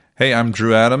Hey, I'm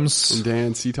Drew Adams. And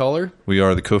Dan Seataller. We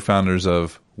are the co-founders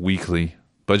of Weekly,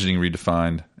 Budgeting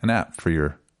Redefined, an app for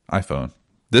your iPhone.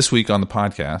 This week on the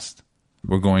podcast,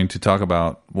 we're going to talk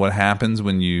about what happens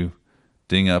when you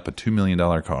ding up a $2 million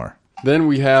car. Then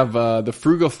we have the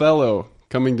Frugal Fellow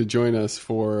coming to join us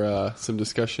for some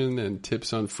discussion and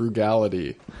tips on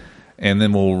frugality. And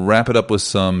then we'll wrap it up with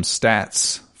some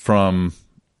stats from,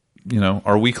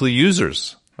 our weekly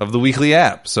users of the Weekly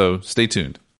app. So stay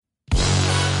tuned.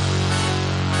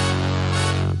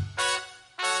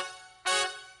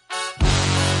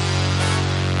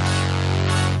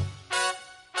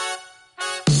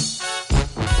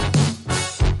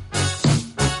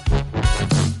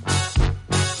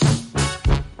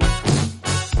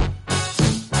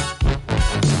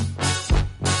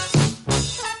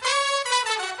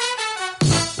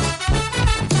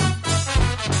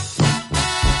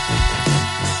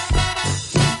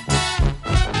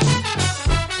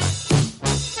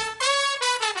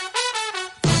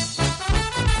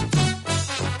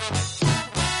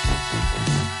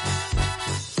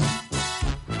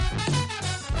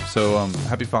 So,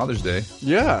 happy Father's Day.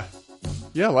 Yeah,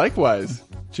 likewise.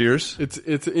 Cheers.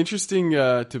 It's interesting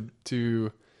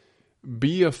to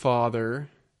be a father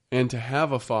and to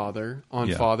have a father on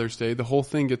Father's Day. The whole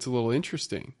thing gets a little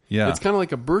interesting. Yeah. It's kind of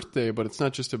like a birthday, but it's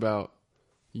not just about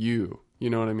you. You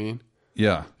know what I mean?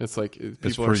 Yeah. It's like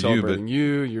people for are celebrating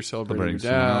you're celebrating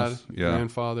your dad,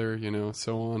 grandfather,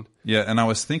 so on. Yeah, and I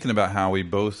was thinking about how we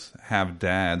both have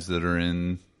dads that are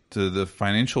into the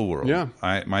financial world. Yeah.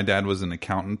 My dad was an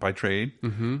accountant by trade,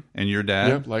 and your dad?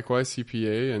 Yep, likewise,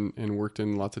 CPA, and worked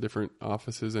in lots of different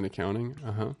offices in accounting.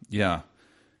 Yeah.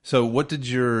 So what did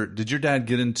your dad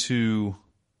get into?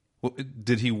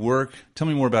 Did he work? Tell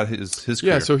me more about his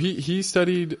career. Yeah, so he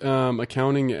studied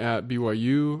accounting at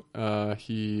BYU.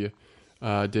 He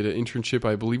did an internship,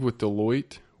 I believe, with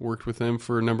Deloitte, worked with them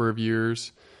for a number of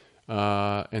years,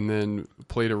 and then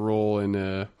played a role in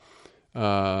a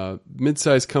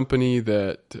mid-sized company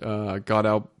that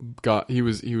he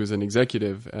was an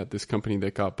executive at this company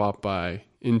that got bought by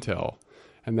Intel,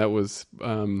 and that was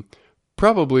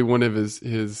probably one of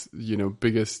his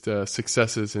biggest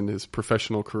successes in his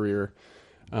professional career.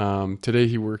 Today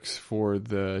he works for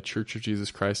the Church of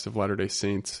Jesus Christ of Latter-day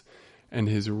Saints, and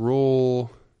his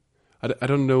role, I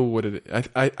don't know what it is.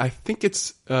 I think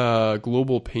it's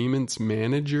global payments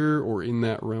manager or in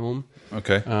that realm.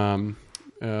 Okay.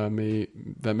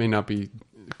 That may not be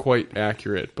quite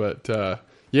accurate, but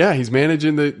he's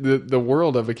managing the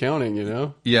world of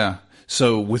accounting, Yeah.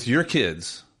 So with your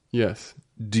kids, yes.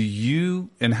 do you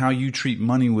and how you treat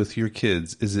money with your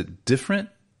kids, is it different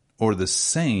or the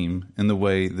same in the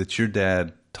way that your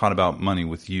dad taught about money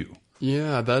with you?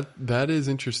 Yeah, that is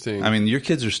interesting. I mean, your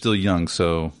kids are still young,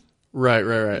 so right.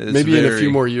 Maybe in a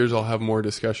few more years I'll have more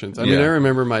discussions. I mean, I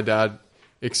remember my dad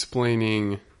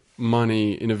explaining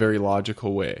money in a very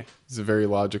logical way. He's a very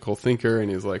logical thinker,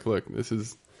 and he's like, look, this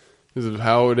is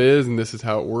how it is, and this is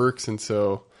how it works. And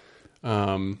so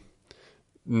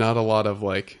not a lot of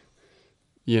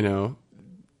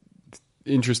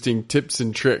interesting tips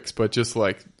and tricks, but just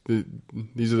like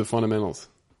these are the fundamentals.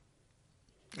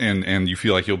 And you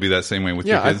feel like you'll be that same way with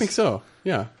your kids? Yeah, I think so.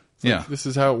 Yeah. Yeah. This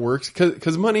is how it works.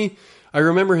 Because money, I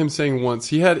remember him saying once,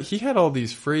 he had all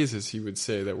these phrases he would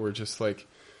say that were just like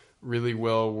really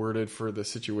well worded for the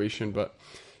situation, but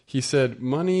he said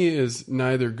money is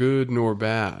neither good nor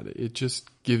bad. It just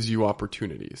gives you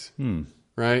opportunities.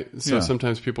 Right? So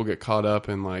sometimes people get caught up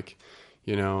in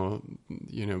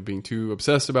being too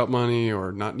obsessed about money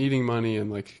or not needing money,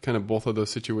 and kind of both of those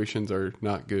situations are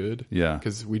not good. Yeah.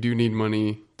 Because we do need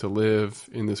money to live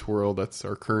in this world. That's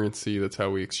our currency. That's how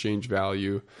we exchange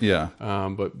value. Yeah.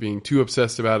 But being too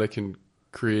obsessed about it can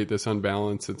create this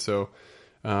unbalance. And so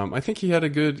I think he had a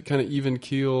good kind of even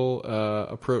keel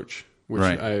approach, which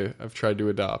I've tried to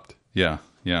adopt. Yeah.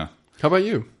 Yeah. How about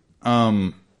you?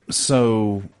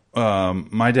 So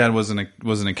my dad was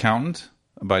an accountant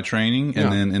by training,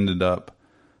 and then ended up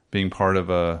being part of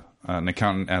an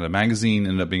accountant at a magazine,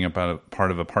 ended up being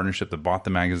part of a partnership that bought the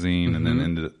magazine, and then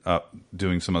ended up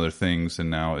doing some other things,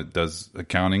 and now it does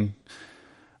accounting.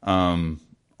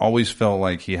 Always felt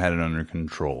like he had it under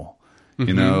control.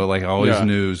 I always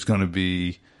knew it was going to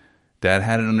be, Dad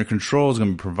had it under control, it was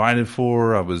going to be provided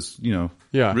for. I was,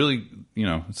 really,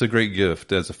 it's a great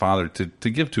gift as a father to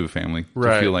give to a family,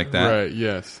 to feel like that. Right,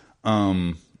 yes.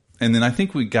 And then I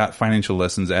think we got financial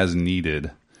lessons as needed,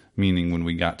 meaning when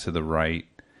we got to the right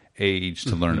age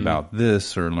to learn about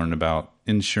this or learn about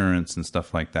insurance and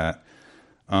stuff like that.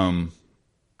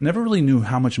 never really knew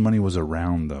how much money was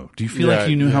around, though. Do you feel like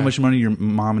you knew how much money your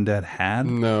mom and dad had?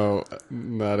 No,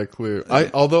 not a clue.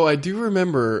 Although I do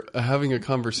remember having a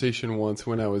conversation once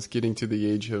when I was getting to the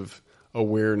age of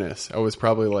awareness. I was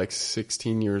probably like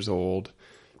 16 years old,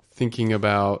 thinking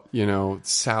about,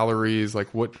 salaries,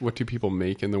 like what do people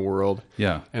make in the world?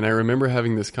 Yeah. And I remember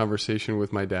having this conversation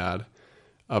with my dad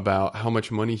about how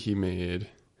much money he made.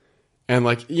 And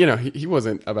like, he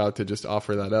wasn't about to just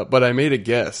offer that up, but I made a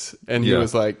guess, and he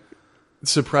was like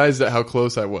surprised at how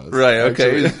close I was. Right.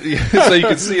 Okay. So you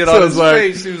could see it on his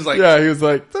face. He was like, he was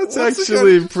like, that's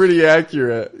actually pretty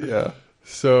accurate. Yeah.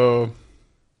 So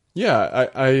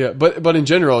yeah, but in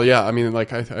general, yeah, I mean,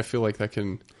 like, I feel like that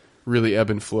can really ebb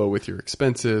and flow with your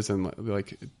expenses. And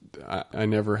like, I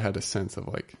never had a sense of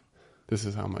like, this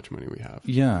is how much money we have.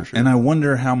 Yeah. Sure. And I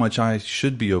wonder how much I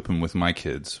should be open with my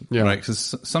kids. Yeah. Right.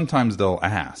 Because sometimes they'll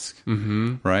ask,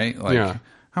 right? Like,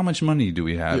 how much money do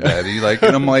we have, Daddy? Like,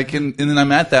 and I'm like, and then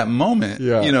I'm at that moment,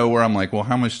 where I'm like, well,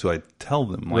 how much do I tell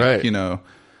them? Like,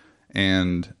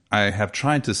 and I have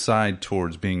tried to side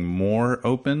towards being more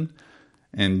open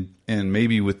and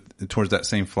maybe towards that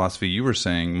same philosophy you were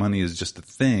saying, money is just a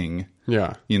thing.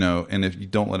 Yeah. And if you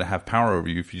don't let it have power over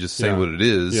you, if you just say what it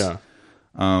is. Yeah.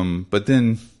 But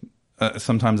then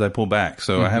sometimes I pull back,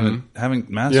 so I haven't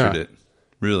mastered it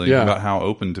really about how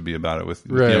open to be about it with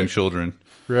young children.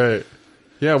 Right.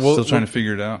 Yeah. Well, still trying to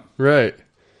figure it out. Right.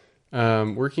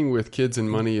 Working with kids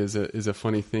and money is a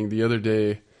funny thing. The other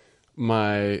day,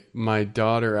 my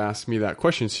daughter asked me that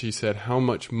question. She said, "How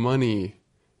much money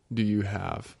do you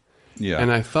have?" Yeah.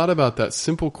 And I thought about that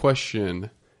simple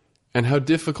question and how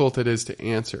difficult it is to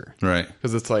answer. Right.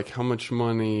 Because it's like, how much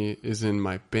money is in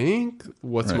my bank?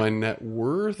 What's my net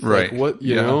worth? Right. Like what,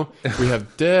 you know, we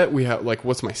have debt. We have like,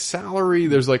 what's my salary?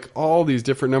 There's like all these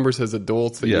different numbers as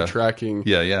adults that you're tracking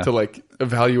to like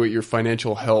evaluate your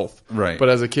financial health. Right. But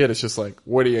as a kid, it's just like,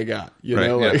 what do you got? You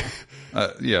know, like,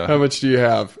 how much do you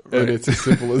have? And it's as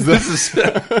simple as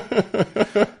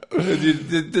that.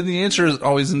 Then the answer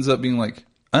always ends up being like,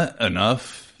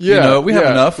 enough. Yeah, we have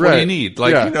enough. What do you need?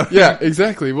 Like, yeah,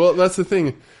 exactly. Well, that's the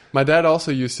thing. My dad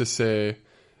also used to say,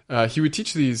 he would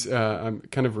teach these, I'm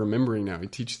kind of remembering now,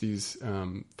 he'd teach these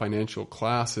financial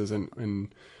classes, and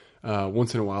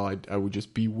once in a while I would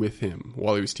just be with him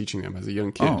while he was teaching them as a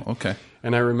young kid. Oh, okay.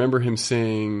 And I remember him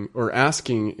saying, or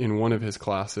asking in one of his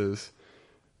classes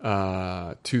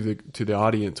to the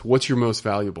audience, what's your most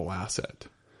valuable asset?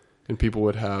 And people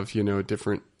would have,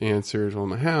 different answers on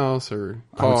my house or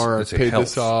car, or paid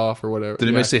this off or whatever. Did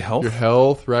anybody say health? Your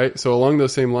health, right? So along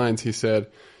those same lines, he said,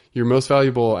 your most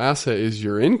valuable asset is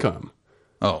your income.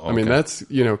 Oh, okay. I mean, that's,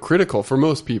 critical for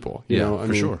most people. You know? I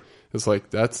mean, sure. It's like,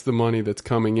 that's the money that's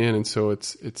coming in. And so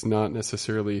it's not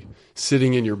necessarily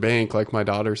sitting in your bank like my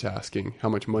daughter's asking, how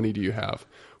much money do you have?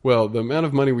 Well, the amount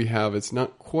of money we have, it's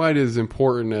not quite as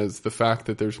important as the fact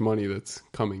that there's money that's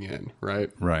coming in, right?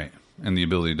 Right. And the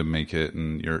ability to make it,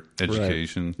 and your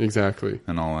education, exactly,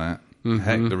 and all that. Mm-hmm.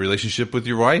 Heck, the relationship with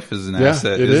your wife is an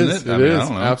asset, isn't it? It is. I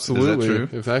don't know. Absolutely. Is that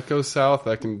true? If that goes south,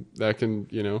 that can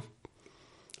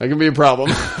be a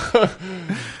problem.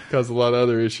 Cause a lot of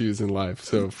other issues in life.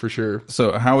 So for sure.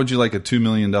 So how would you like a $2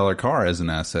 million car as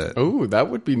an asset? Oh, that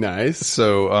would be nice.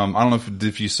 So I don't know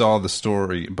if you saw the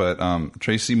story, but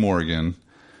Tracy Morgan,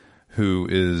 who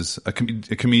is a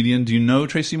comedian. Do you know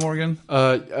Tracy Morgan?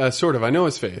 Sort of. I know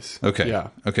his face. Okay.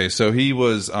 Yeah. Okay. So he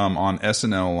was on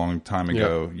SNL a long time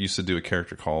ago. Yep. Used to do a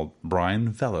character called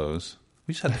Brian Fellows.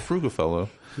 We just had the Frugal Fellow.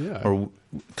 Yeah. Or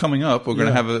coming up, we're going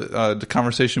to have a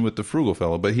conversation with the Frugal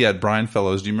Fellow. But he had Brian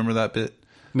Fellows. Do you remember that bit?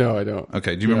 No, I don't.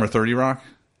 Okay. Do you remember 30 Rock?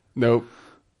 Nope.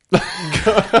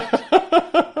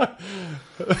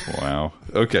 Wow.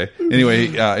 Okay. Anyway,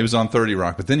 it was on 30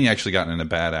 Rock, but then he actually got in a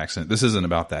bad accident. This isn't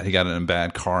about that. He got in a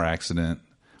bad car accident.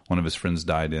 One of his friends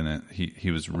died in it.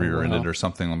 He was rear-ended or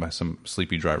something by some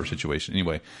sleepy driver situation.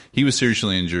 Anyway, he was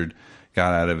seriously injured,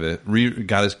 got out of it,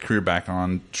 got his career back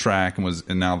on track,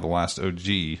 and now the last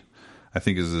OG, I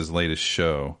think, is his latest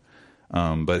show.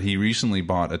 But he recently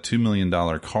bought a $2 million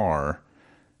car,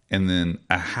 and then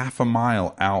a half a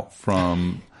mile out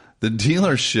from the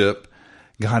dealership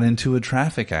got into a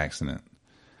traffic accident.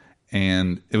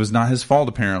 And it was not his fault,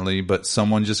 apparently, but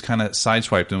someone just kind of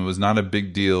sideswiped him. It was not a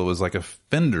big deal. It was like a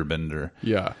fender bender.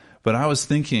 Yeah. But I was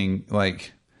thinking,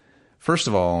 like, first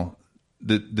of all,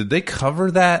 did they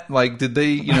cover that? Like, did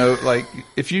they, like,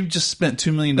 if you just spent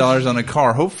 $2 million on a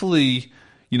car, hopefully,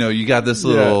 you got this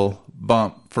little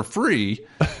bump for free.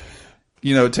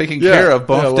 Taken care of,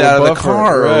 bumped out of the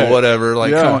car or whatever.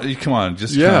 Like, come on,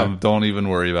 just come. Don't even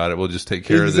worry about it. We'll just take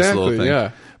care of this little thing.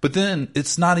 Yeah. But then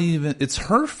it's not even, it's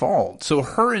her fault. So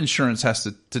her insurance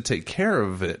has to take care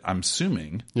of it, I'm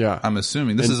assuming. Yeah. I'm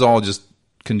assuming. This is all just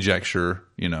conjecture,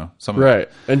 Right.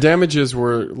 And damages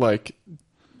were like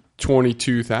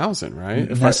 22,000, right?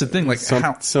 And that's the thing. Like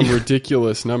some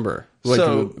ridiculous number. Like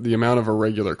so, the amount of a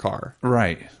regular car.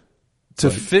 Right. To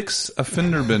fix a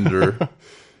fender bender,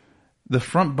 the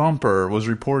front bumper was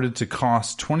reported to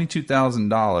cost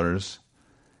 $22,000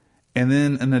 and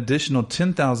then an additional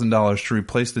 $10,000 to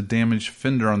replace the damaged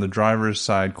fender on the driver's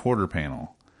side quarter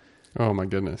panel. Oh, my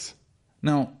goodness.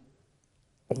 Now,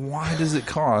 why does it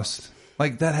cost?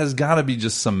 Like, that has got to be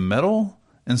just some metal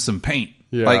and some paint.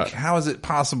 Yeah. Like, how is it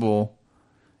possible,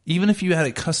 even if you had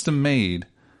it custom made,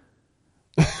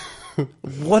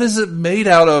 what is it made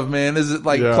out of, man? Is it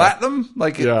like platinum?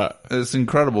 Like, it's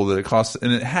incredible that it costs,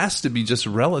 and it has to be just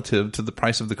relative to the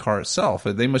price of the car itself.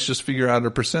 They must just figure out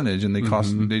a percentage, and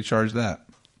they charge that.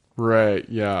 Right.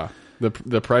 Yeah.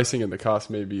 The pricing and the cost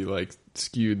may be like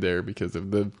skewed there because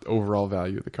of the overall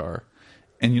value of the car.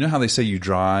 And you know how they say you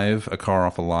drive a car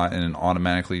off a lot and it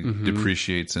automatically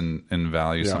depreciates in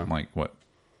value, something like what,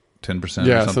 10%?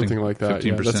 Yeah, or something like that. 15%.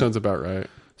 Yeah, that sounds about right.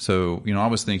 So, I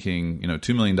was thinking,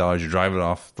 $2 million, you drive it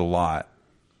off the lot,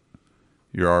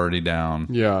 you're already down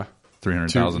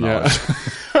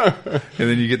 $300,000. And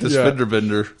then you get this fender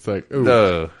bender. It's like,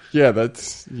 oh,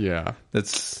 that's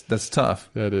tough.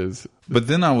 That is. But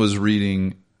then I was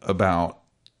reading about,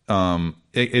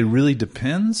 it really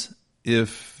depends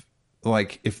if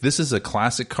this is a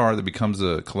classic car that becomes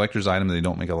a collector's item that they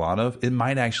don't make a lot of, it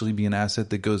might actually be an asset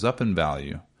that goes up in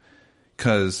value.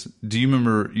 Because do you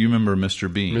remember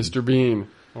Mr. Bean? Mr. Bean.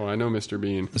 Oh, I know Mr.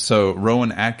 Bean. So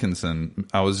Rowan Atkinson,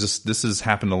 this has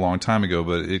happened a long time ago,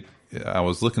 but I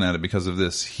was looking at it because of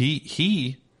this.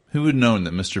 Who would have known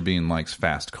that Mr. Bean likes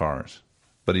fast cars?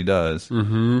 But he does.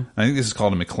 Mm-hmm. I think this is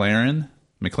called a McLaren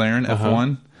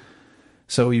F1.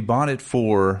 So he bought it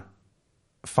for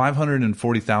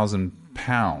 540,000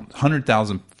 pounds,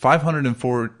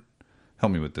 504.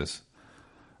 Help me with this.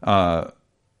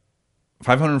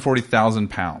 540,000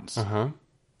 pounds,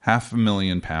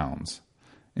 £500,000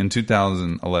 in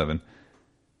 2011.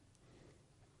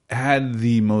 Had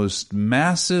the most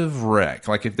massive wreck.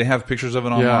 Like if they have pictures of it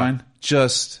online, he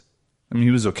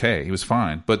was okay. He was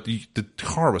fine. But the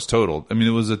car was totaled. It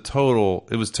was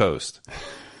toast.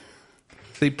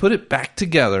 They put it back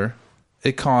together.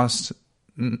 It cost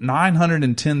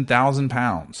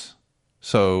 £910,000.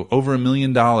 So over $1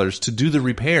 million to do the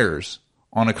repairs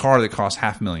on a car that cost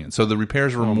 $500,000. So the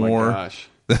repairs were more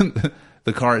than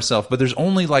the car itself. But there's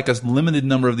only like a limited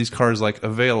number of these cars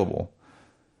available.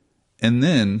 And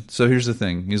then, so here's the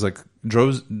thing. He's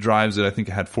drives it. I think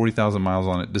it had 40,000 miles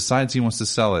on it. Decides he wants to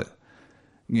sell it.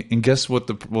 And guess what?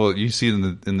 You see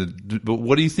it but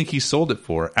what do you think he sold it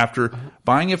for? After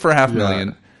buying it for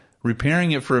 $500,000,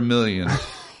 repairing it for £1 million,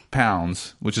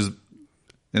 which is,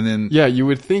 and then. Yeah, you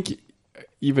would think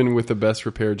even with the best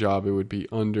repair job, it would be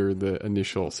under the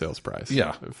initial sales price.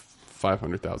 Yeah. Of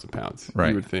 500,000 pounds. Right.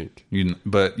 You would think.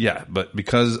 But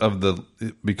because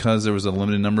there was a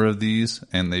limited number of these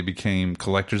and they became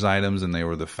collector's items and they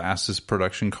were the fastest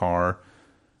production car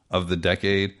of the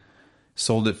decade,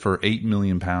 sold it for £8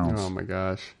 million. Oh my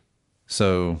gosh.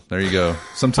 So there you go.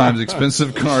 Sometimes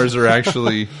expensive cars are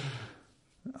actually,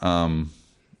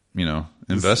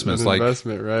 investments, like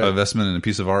investment, right? Investment in a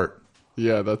piece of art.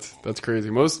 Yeah, that's crazy.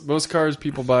 Most cars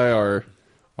people buy are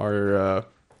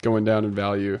going down in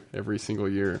value every single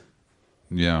year.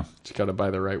 Yeah. Just got to buy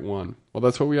the right one. Well,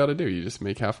 that's what we ought to do. You just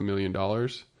make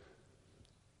 $500,000,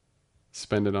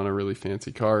 spend it on a really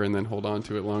fancy car, and then hold on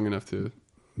to it long enough to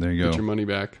get your money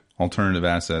back. Alternative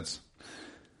assets.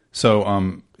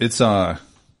 So it's kind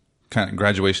of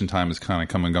graduation time is kind of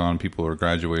come and gone. People are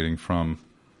graduating from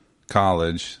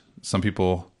college. Some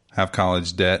people have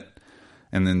college debt.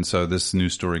 And then so this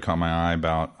news story caught my eye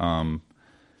about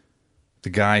the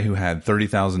guy who had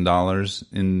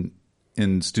 $30,000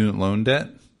 in student loan debt.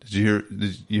 Did you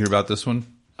hear about this one?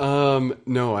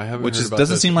 No, I haven't. Which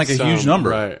doesn't seem like a huge number,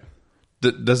 right?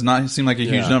 Does not seem like a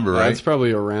huge number, right? It's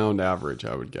probably around average,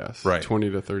 I would guess. Right, 20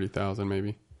 to 30,000,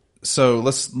 maybe. So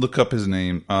let's look up his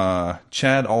name,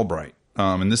 Chad Albright,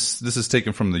 and this is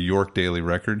taken from the York Daily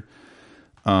Record.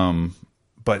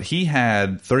 But he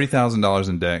had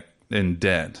 $30,000 in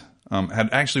debt. Had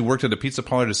actually worked at a pizza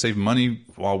parlor to save money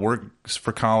while works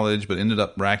for college, but ended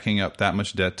up racking up that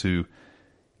much debt to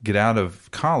get out of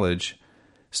college.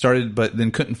 But then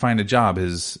couldn't find a job.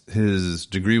 His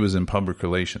degree was in public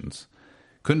relations.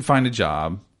 Couldn't find a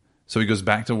job, so he goes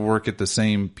back to work at the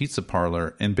same pizza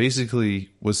parlor and basically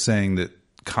was saying that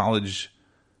college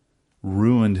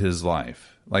ruined his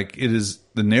life. Like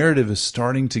the narrative is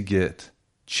starting to get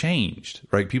changed,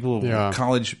 right?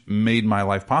 College made my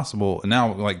life possible, and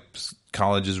now like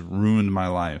college has ruined my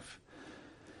life.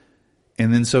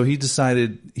 And then so he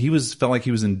decided felt like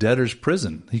he was in debtor's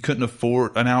prison. He couldn't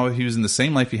afford, and now he was in the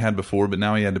same life he had before, but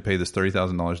now he had to pay this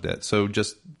 $30,000 debt. So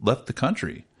just left the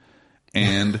country.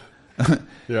 And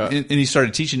and he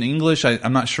started teaching English.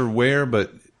 I'm not sure where,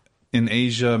 but in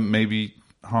Asia, maybe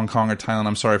Hong Kong or Thailand.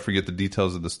 I'm sorry, I forget the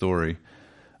details of the story.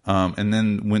 And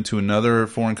then went to another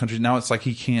foreign country. Now it's like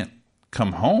he can't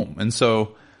come home. And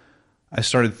so I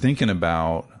started thinking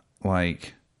about,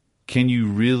 like, can you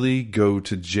really go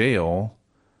to jail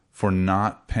for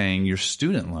not paying your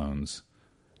student loans?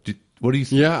 What do you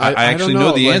think? Yeah, I actually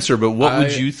know the answer, but what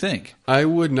would you think? I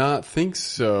would not think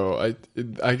so.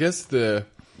 I guess the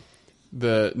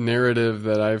narrative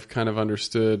that I've kind of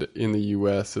understood in the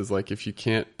U.S. is like, if you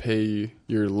can't pay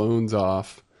your loans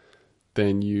off,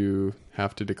 then you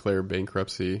have to declare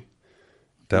bankruptcy.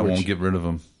 That won't get rid of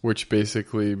them. Which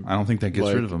basically, I don't think that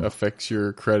gets rid of them. Affects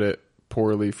your credit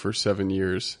poorly for 7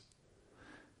 years.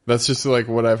 That's just like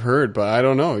what I've heard, but I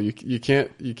don't know. You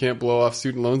can't blow off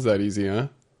student loans that easy, huh?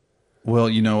 Well,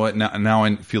 you know what? Now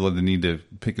I feel the need to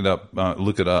pick it up,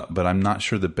 look it up, but I'm not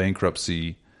sure that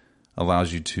bankruptcy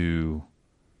allows you to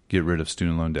get rid of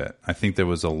student loan debt. I think there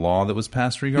was a law that was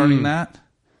passed regarding that.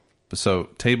 So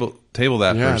table that for a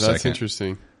second. Yeah, that's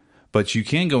interesting. But you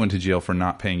can go into jail for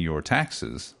not paying your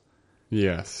taxes.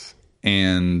 Yes.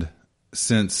 And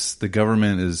since the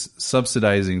government is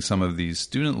subsidizing some of these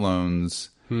student loans,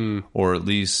 or at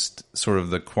least sort of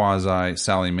the quasi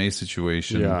Sally Mae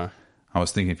situation, I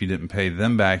was thinking if you didn't pay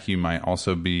them back, you might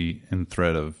also be in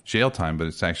threat of jail time, but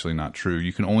it's actually not true.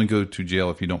 You can only go to jail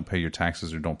if you don't pay your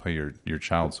taxes or don't pay your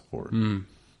child support.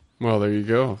 Well, there you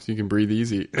go. So you can breathe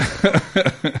easy.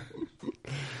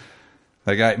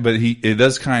 But it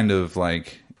does kind of,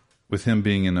 like, with him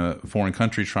being in a foreign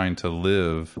country trying to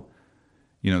live,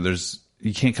 you know,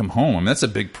 you can't come home. I mean, that's a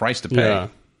big price to pay.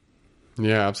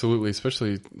 Yeah, absolutely.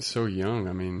 Especially so young.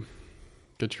 I mean,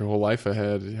 get your whole life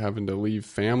ahead, having to leave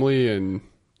family and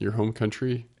your home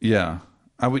country. Yeah.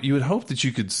 You would hope that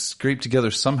you could scrape together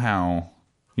somehow,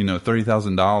 you know,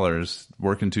 $30,000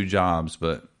 working 2 jobs,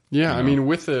 but yeah, you know. I mean,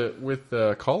 with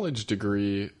a college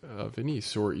degree of any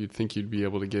sort, you'd think you'd be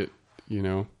able to get, you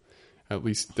know, at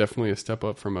least definitely a step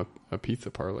up from a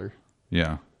pizza parlor.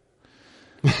 Yeah.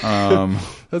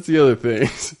 That's the other thing.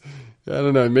 I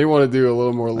don't know. I may want to do a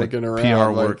little more looking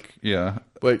around. PR work, yeah.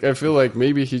 Like, I feel like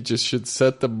maybe he just should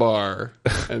set the bar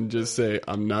and just say,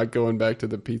 I'm not going back to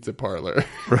the pizza parlor.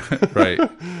 Right.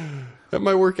 That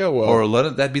might work out well.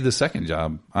 Or that be the second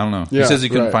job. I don't know. Yeah, he says he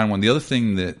couldn't find one. The other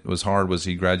thing that was hard was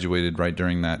he graduated right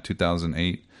during that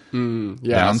 2008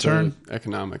 downturn. So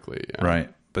economically, yeah. Right.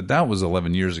 But that was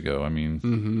 11 years ago. I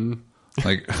mean,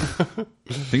 like,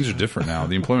 things are different now.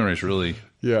 The employment rate is really,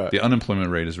 the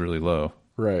unemployment rate is really low.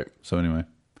 Right. So anyway,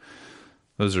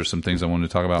 those are some things I wanted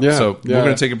to talk about. Yeah, so we're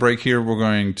going to take a break here. We're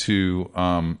going to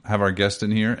have our guest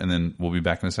in here, and then we'll be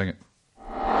back in a second.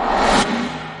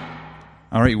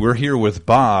 All right, we're here with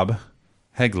Bob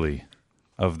Hegley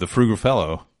of the Frugal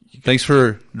Fellow. Thanks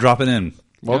for dropping in.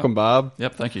 Welcome, Bob.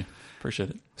 Yep, thank you. Appreciate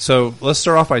it. So let's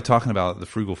start off by talking about the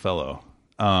Frugal Fellow.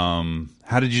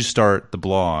 How did you start the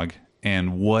blog,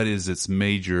 and what is its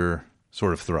major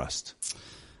sort of thrust?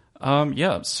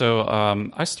 So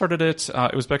I started it.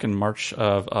 It was back in March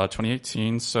of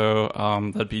 2018. So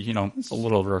that'd be a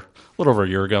little over a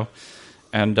year ago.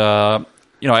 And I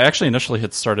actually initially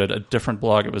had started a different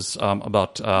blog. It was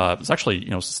about it was actually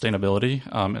sustainability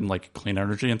and like clean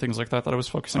energy and things like that I was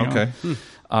focusing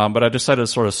on. But I decided to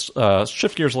sort of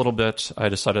shift gears a little bit. I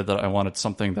decided that I wanted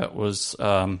something that was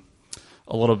a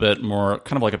little bit more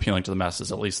kind of like appealing to the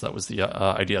masses. At least that was the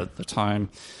idea at the time.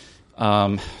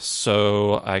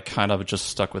 So I kind of just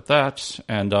stuck with that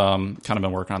and kind of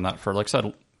been working on that for, like I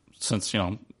said, since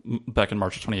back in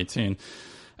March of 2018.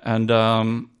 And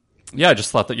I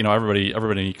just thought that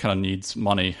everybody kind of needs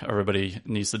money. Everybody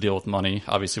needs to deal with money.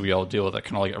 Obviously, we all deal with it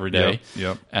kind of like every day.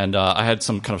 Yep. And I had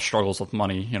some kind of struggles with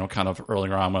money, kind of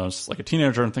earlier on when I was like a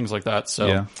teenager and things like that.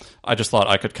 So I just thought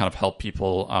I could kind of help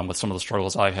people with some of the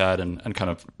struggles I had and kind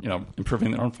of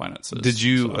improving their own finances. Did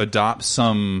you adopt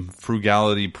some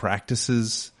frugality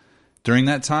practices during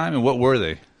that time, and what were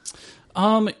they?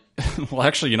 Well,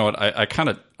 actually, you know what? I kind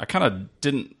of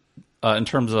didn't in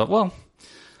terms of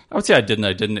I would say I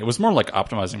didn't. It was more like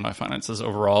optimizing my finances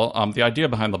overall. The idea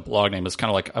behind the blog name is kind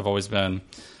of like I've always been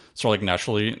sort of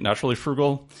like naturally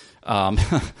frugal.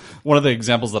 One of the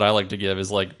examples that I like to give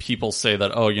is like people say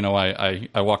that, oh,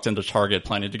 I walked into Target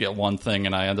planning to get one thing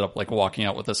and I ended up like walking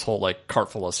out with this whole like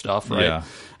cart full of stuff, right? Yeah.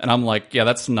 And I'm like, yeah,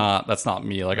 that's not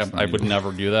me. Like I would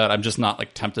never do that. I'm just not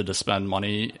like tempted to spend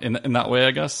money in that way,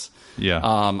 I guess. Yeah.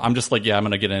 I'm just like, yeah, I'm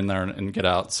going to get in there and get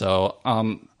out. So,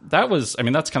 that's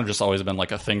kind of just always been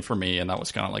like a thing for me. And that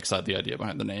was kind of like the idea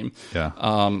behind the name. Yeah.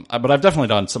 But I've definitely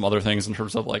done some other things in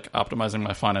terms of like optimizing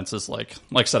my finances. Like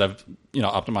I said, I've,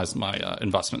 optimized my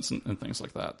investments and things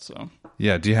like that. So,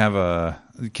 yeah. Do you have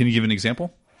can you give an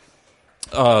example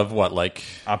of what, like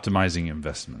optimizing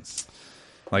investments?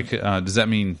 Like, does that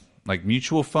mean like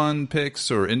mutual fund picks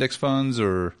or index funds,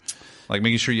 or like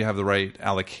making sure you have the right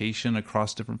allocation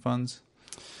across different funds?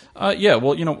 Yeah,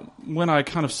 well, when I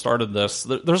kind of started this,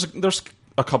 there's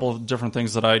a couple of different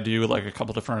things that I do, like a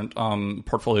couple different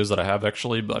portfolios that I have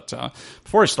actually. But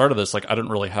before I started this, like I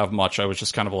didn't really have much. I was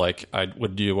just kind of like I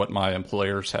would do what my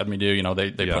employers had me do.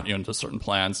 They put you into certain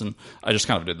plans, and I just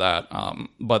kind of did that.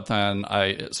 But then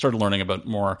I started learning a bit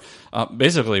more.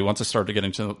 Basically, once I started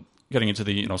getting into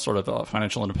the sort of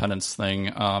financial independence thing,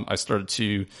 I started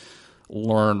to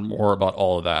learn more about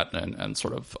all of that and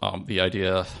sort of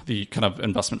the kind of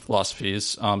investment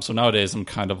philosophies. So nowadays I'm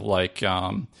kind of like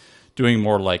doing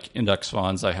more like index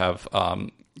funds. I have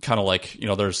kind of like,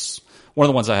 there's one of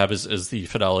the ones I have is the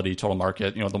Fidelity Total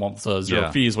Market, the one with the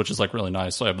zero fees, which is like really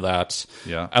nice. So I have that.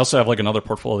 Yeah. I also have like another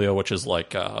portfolio, which is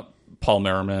like Paul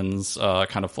Merriman's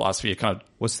kind of philosophy.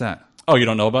 What's that? Oh, you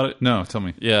don't know about it? No, tell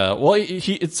me. Yeah. Well,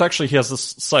 he has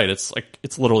this site.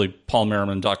 It's literally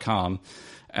paulmerriman.com.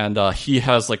 And he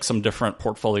has like some different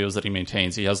portfolios that he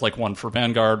maintains. He has like one for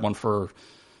Vanguard, one for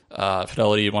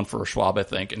Fidelity, one for Schwab, I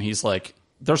think. And he's like,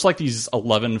 there's like these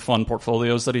 11 fund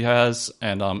portfolios that he has,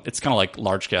 and it's kind of like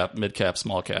large cap, mid cap,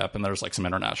 small cap, and there's like some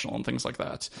international and things like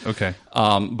that. Okay.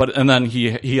 And then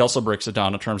he also breaks it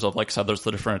down in terms of like, so there's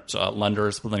the different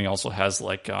lenders, but then he also has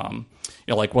like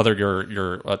like whether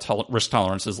your risk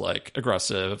tolerance is like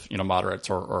aggressive, moderate,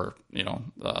 or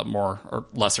more or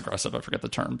less aggressive. I forget the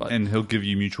term, but and he'll give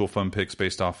you mutual fund picks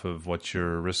based off of what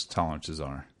your risk tolerances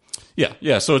are.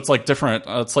 Yeah. So it's like different.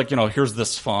 It's like, here's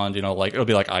this fund, like it'll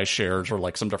be like iShares or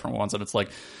like some different ones, and it's like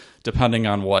depending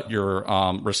on what your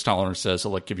risk tolerance is,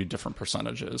 it'll like give you different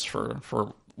percentages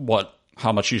for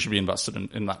how much you should be invested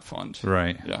in that fund.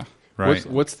 Right. Yeah. Right.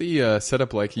 What's the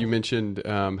setup like? You mentioned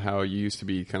how you used to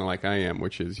be kind of like I am,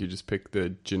 which is you just pick the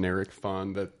generic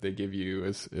fund that they give you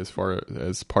as far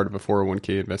as part of a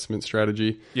 401k investment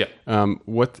strategy. Yeah.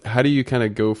 How do you kind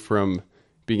of go from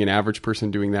being an average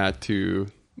person doing that to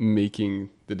making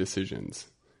the decisions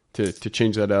to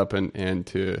change that up and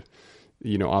to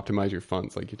optimize your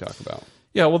funds like you talk about?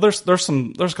 Yeah, well, there's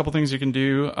a couple things you can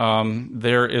do.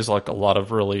 There is like a lot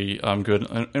of really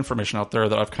good information out there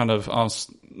that I've kind of I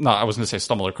was going to say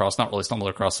stumbled across, not really stumbled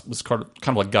across, was kind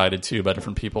of like guided to by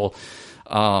different people.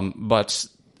 But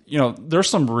there's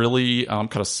some really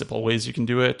kind of simple ways you can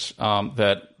do it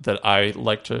that I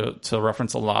like to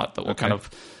reference a lot that will kind of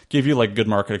give you like good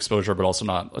market exposure, but also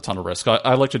not a ton of risk.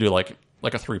 I like to do like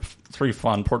a three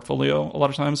fund portfolio a lot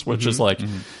of times, which is like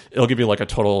it'll give you like a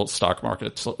total stock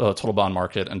market, total bond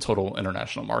market, and total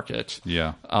international market.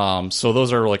 Yeah. So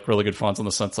those are like really good funds in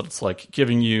the sense that it's like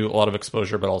giving you a lot of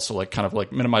exposure, but also like kind of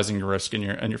like minimizing your risk and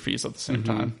your fees at the same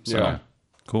time. So yeah.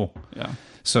 Cool. Yeah.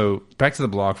 So back to the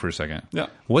blog for a second. Yeah.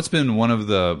 What's been one of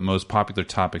the most popular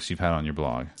topics you've had on your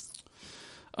blog?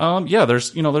 Yeah,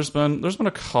 there's been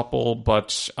a couple,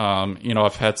 but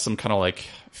I've had some kind of like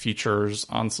features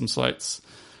on some sites.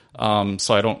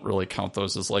 So I don't really count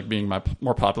those as like being my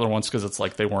more popular ones because it's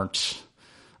like they weren't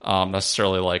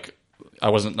necessarily like I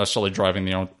wasn't necessarily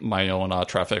driving my own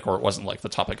traffic, or it wasn't like the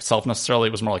topic itself necessarily.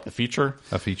 It was more like the feature.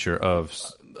 A feature of.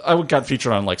 I got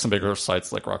featured on like some bigger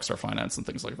sites like Rockstar Finance and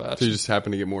things like that. So you just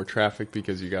happen to get more traffic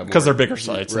because you got more... Because they're bigger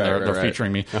sites and they're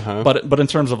featuring me. Uh-huh. But in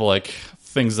terms of like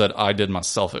things that I did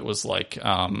myself, it was like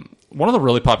one of the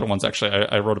really popular ones. Actually,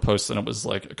 I wrote a post and it was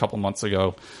like a couple months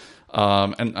ago.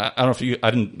 And I don't know if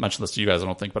I didn't mention this to you guys, I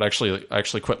don't think, but I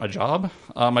actually quit my job,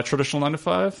 my traditional 9 to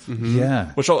 5. Mm-hmm.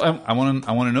 Yeah. Which I want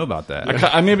to know about that.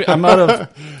 I might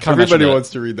have. Everybody wants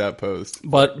to read that post.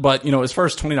 But as far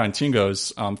as 2019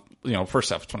 goes, first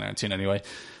half of 2019 anyway,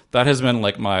 that has been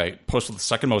like my post with the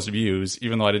second most views,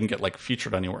 even though I didn't get like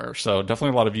featured anywhere. So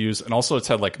definitely a lot of views, and also it's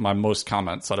had like my most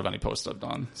comments out of any post I've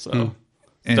done. So.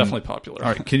 And, definitely popular.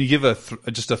 All right, can you give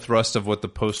just a thrust of what the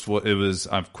post was? It was,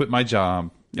 I've quit my job,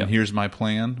 and here's my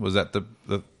plan. Was that what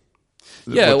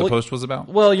the post was about?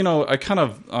 Well, I kind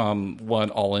of went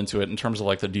all into it in terms of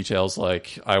like the details.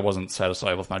 Like I wasn't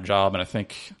satisfied with my job, and I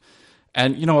think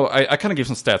And, you know, I kind of gave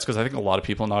some stats because I think a lot of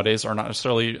people nowadays are not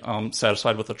necessarily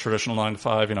satisfied with the traditional 9 to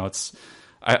 5. You know,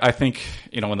 I think,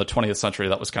 you know, in the 20th century,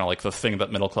 that was kind of like the thing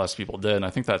that middle class people did. And I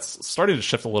think that's starting to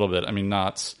shift a little bit. I mean,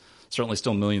 certainly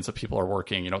still millions of people are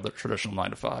working, you know, the traditional 9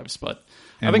 to 5s. But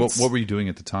and I think what were you doing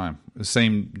at the time? The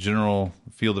same general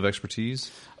field of expertise?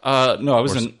 No, I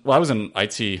was in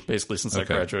IT basically since I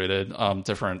graduated. Some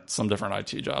different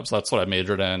IT jobs. That's what I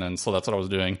majored in, and so that's what I was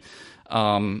doing.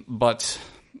 But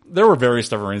there were various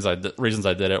different reasons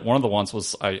I did it. One of the ones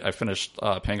was I finished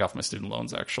paying off my student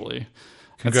loans. Actually,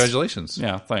 congratulations!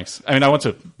 Yeah, thanks. I mean, I went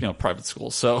to private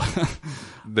school, so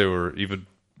they were even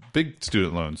big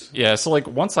student loans. Yeah, so like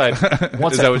once is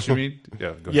that what you mean?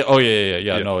 Yeah. Go ahead. Yeah. Oh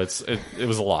yeah. No, it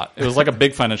was a lot. It was like a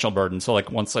big financial burden. So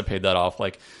like once I paid that off,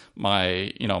 like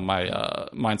my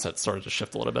mindset started to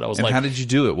shift a little bit. I was and how did you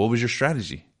do it? What was your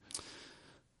strategy?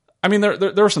 I mean, there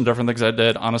were some different things I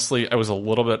did. Honestly, I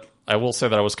will say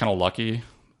that I was kind of lucky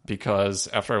because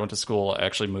after I went to school, I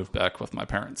actually moved back with my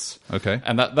parents. Okay.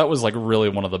 And that was like really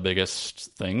one of the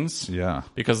biggest things. Yeah.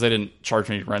 Because they didn't charge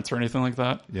me rent or anything like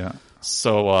that. Yeah.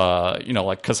 So,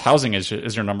 like, because housing is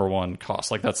your number one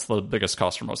cost. Like, that's the biggest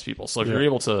cost for most people. So if you're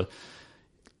able to,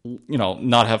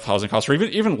 not have housing costs or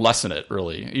even lessen it,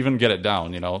 really, even get it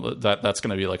down, that's going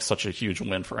to be like such a huge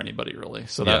win for anybody, really.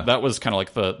 So that was kind of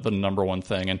like the number one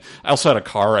thing. And I also had a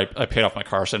car. I paid off my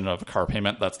car, so I didn't have a car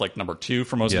payment. That's like number 2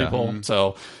 for most people. Mm-hmm.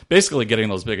 So basically getting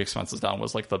those big expenses down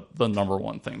was like the number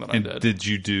one thing that I did. Did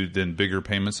you do then bigger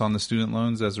payments on the student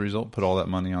loans as a result? Put all that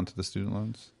money onto the student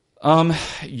loans?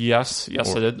 Yes,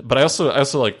 I did. But I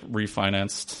also like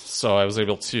refinanced, so I was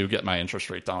able to get my interest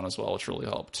rate down as well, which really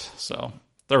helped. So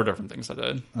there were different things I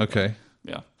did. Okay.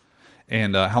 Yeah.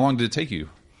 And how long did it take you?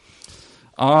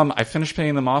 I finished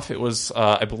paying them off. It was,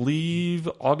 I believe,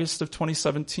 August of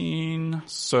 2017.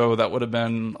 So that would have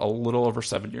been a little over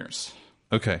 7 years.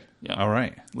 Okay. Yeah. All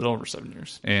right. A little over 7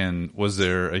 years. And was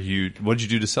there what did you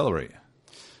do to celebrate?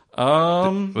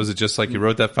 Was it just like you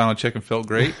wrote that final check and felt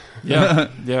great? Yeah.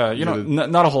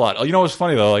 Not a whole lot. You know what's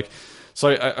funny though? Like, so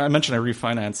I mentioned I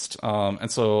refinanced, and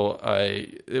so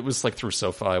it was like through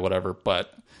SoFi, whatever.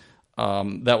 But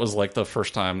that was like the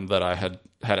first time that I had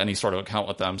any sort of account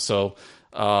with them. So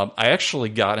I actually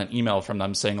got an email from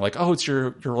them saying like, "Oh, it's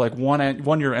your like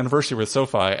 1 year anniversary with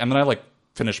SoFi," and then I like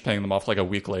finished paying them off like a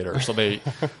week later. So they,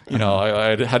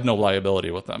 I had no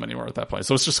liability with them anymore at that point.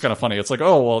 So it's just kind of funny. It's like,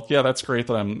 oh, well, yeah, that's great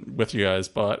that I'm with you guys,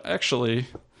 but actually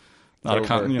not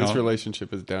this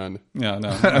relationship is done. Yeah,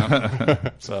 no.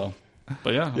 So,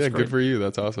 but yeah. Yeah, good for you.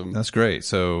 That's awesome. That's great.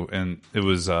 So, and it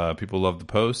was, people love the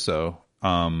post. So,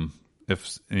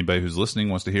 if anybody who's listening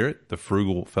wants to hear it,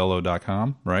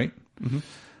 thefrugalfellow.com, right?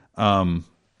 Mm-hmm.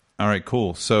 All right,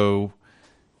 cool. So,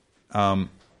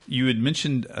 you had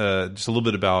mentioned just a little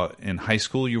bit about in high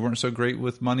school you weren't so great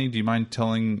with money. Do you mind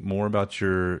telling more about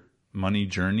your money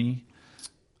journey?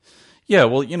 Yeah,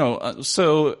 well, this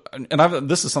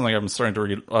is something I've been starting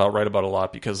to write about a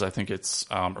lot because I think it's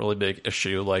a really big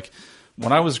issue. Like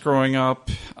when I was growing up,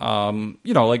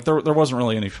 there wasn't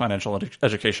really any financial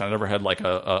education. I never had like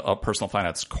a personal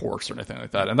finance course or anything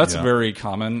like that, and that's very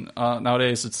common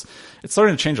nowadays. It's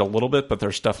starting to change a little bit, but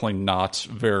there's definitely not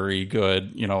very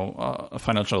good,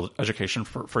 financial education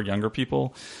for younger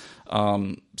people.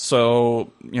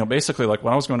 So basically, like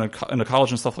when I was going into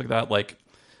college and stuff like that, like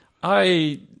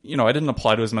I didn't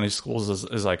apply to as many schools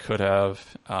as I could have,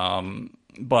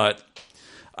 but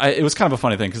it was kind of a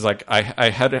funny thing because like I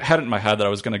had it in my head that I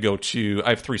was going to go to.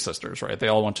 I have 3 sisters, right? They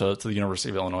all went to the University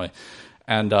of Illinois,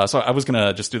 and so I was going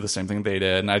to just do the same thing they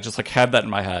did, and I just like had that in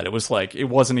my head. It was like it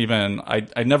wasn't even.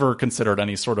 I never considered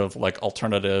any sort of like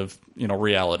alternative,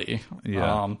 reality.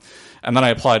 Yeah. And then I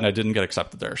applied and I didn't get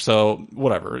accepted there. So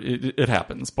whatever, it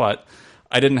happens, but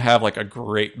I didn't have like a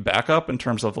great backup in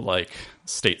terms of like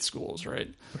state schools,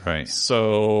 right? Right.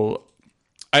 So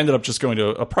I ended up just going to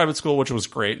a private school, which was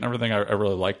great and everything. I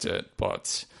really liked it.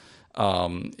 But,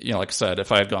 like I said,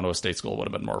 if I had gone to a state school, it would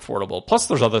have been more affordable. Plus,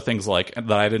 there's other things like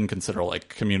that I didn't consider, like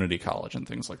community college and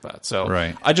things like that. So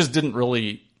I just didn't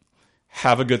really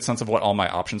have a good sense of what all my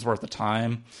options were at the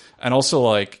time. And also,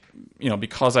 like,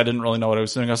 because I didn't really know what I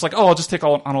was doing, I was like, oh, I'll just take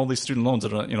on all these student loans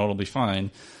and, it'll be fine.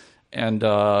 And,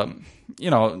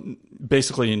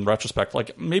 basically in retrospect,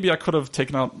 like maybe I could have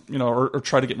taken out, or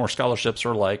tried to get more scholarships,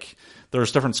 or like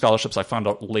there's different scholarships I found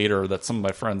out later that some of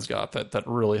my friends got that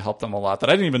really helped them a lot that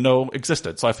I didn't even know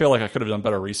existed. So I feel like I could have done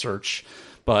better research.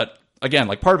 But again,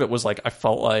 like part of it was like, I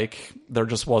felt like there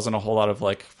just wasn't a whole lot of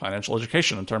like financial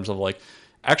education in terms of like,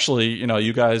 actually,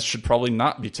 you guys should probably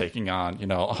not be taking on,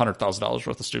 $100,000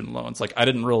 worth of student loans. Like I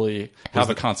didn't really have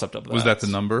a concept of that. Was that the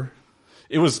number?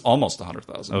 It was almost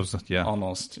 100,000. Yeah.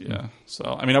 Almost, yeah.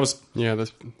 So, I mean, I was... Yeah,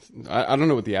 I don't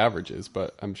know what the average is,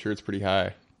 but I'm sure it's pretty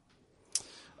high.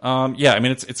 Yeah, I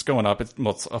mean, it's going up.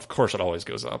 Of course, it always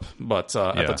goes up. But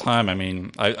at the time, I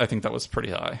mean, I think that was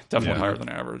pretty high. Definitely higher than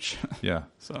average. Yeah.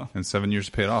 So, and 7 years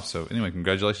to pay it off. So anyway,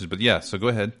 congratulations. But yeah, so go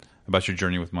ahead about your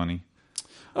journey with money.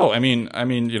 Oh, I mean,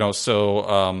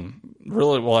 so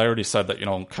really, well, I already said that,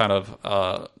 kind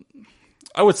of,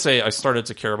 I would say I started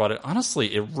to care about it.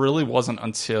 Honestly, it really wasn't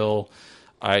until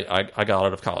I got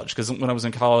out of college, because when I was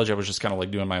in college, I was just kind of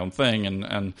like doing my own thing, and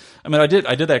I mean, I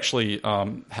did actually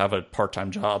have a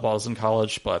part-time job while I was in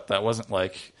college, but that wasn't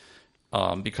like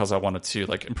because I wanted to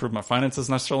like improve my finances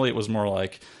necessarily. It was more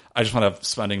like I just want to have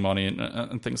spending money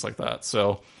and things like that.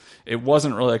 So it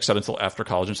wasn't really like set until after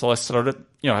college, until I started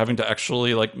having to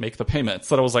actually like make the payments,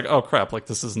 that I was like, oh crap, like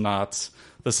this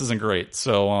isn't great.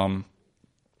 So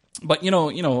but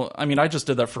I mean, I just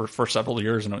did that for several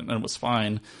years, and it was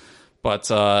fine.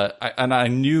 But I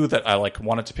knew that I like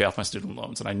wanted to pay off my student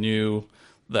loans, and I knew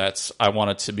that I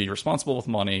wanted to be responsible with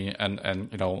money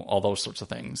and all those sorts of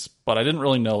things. But I didn't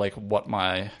really know like what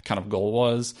my kind of goal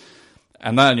was.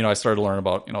 And then I started to learn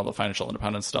about the financial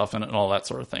independence stuff and all that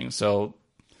sort of thing. So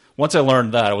once I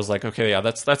learned that, I was like, okay, yeah,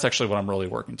 that's actually what I'm really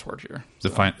working toward here.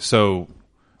 So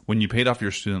when you paid off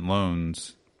your student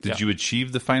loans, did you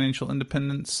achieve the financial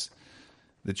independence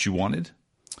that you wanted?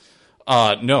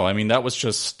 No, I mean, that was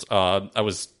just, I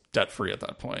was debt free at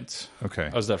that point. Okay.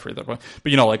 I was debt free at that point.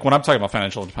 But, like when I'm talking about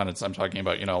financial independence, I'm talking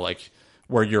about, like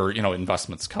where your,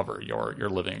 investments cover your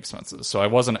living expenses. So I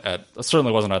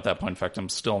certainly wasn't at that point. In fact, I'm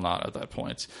still not at that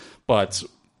point. But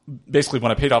basically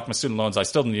when I paid off my student loans, I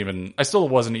still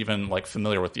wasn't even like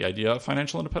familiar with the idea of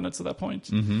financial independence at that point.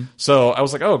 Mm-hmm. So I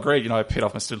was like, oh great, I paid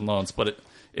off my student loans, but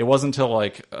it wasn't until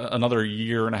like another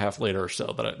year and a half later or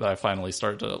so that I finally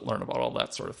started to learn about all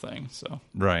that sort of thing. So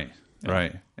right.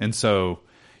 And so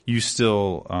you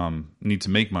still need to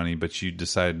make money, but you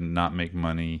decided to not make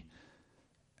money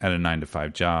at a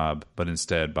 9-to-5 job, but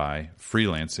instead by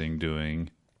freelancing, doing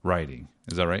writing.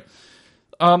 Is that right?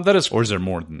 That is, or is there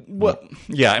more than? Well,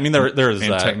 yeah. I mean, there is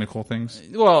and that. Technical things.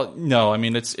 Well, no. I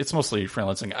mean, it's mostly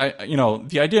freelancing.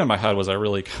 The idea in my head was I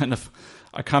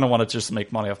kind of wanted to just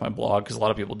make money off my blog, because a lot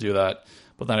of people do that.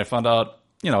 But then I found out,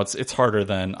 it's harder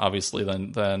than it's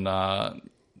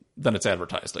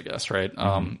advertised, I guess, right?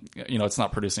 Mm-hmm. It's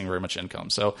not producing very much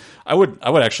income. So I would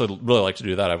actually really like to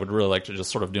do that. I would really like to just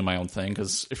sort of do my own thing,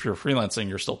 because if you're freelancing,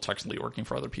 you're still technically working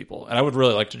for other people. And I would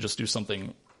really like to just do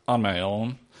something on my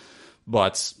own.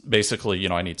 But basically,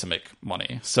 I need to make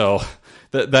money. So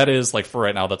that is like, for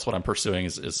right now, that's what I'm pursuing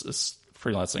is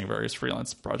freelancing various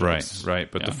freelance projects. Right.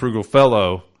 But the Frugal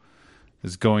Fellow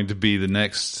is going to be the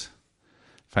next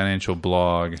financial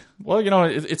blog. Well,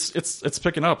 it's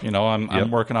picking up.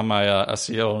 I'm working on my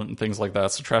SEO and things like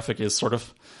that. So traffic is sort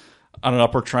of on an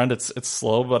upward trend. It's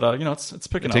slow, but it's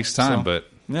picking up. It takes time, but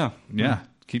yeah,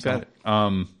 keep at it.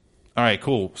 All right,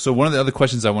 cool. So one of the other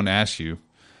questions I want to ask you,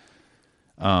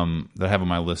 that I have on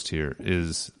my list here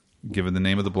is, given the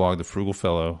name of the blog, The Frugal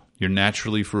Fellow, you're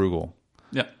naturally frugal.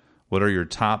 Yeah. What are your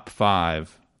top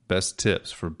 5 best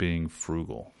tips for being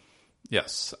frugal?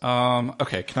 Yes.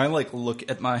 Okay. Can I look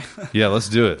at my? Yeah, let's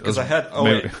do it. Because I had. Oh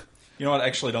wait. You know what? I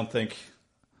actually don't think.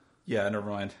 Yeah, never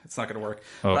mind. It's not going to work.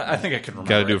 Oh, I think I can remember.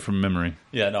 Got to do it from memory.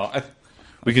 Yeah. No.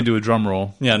 We can do a drum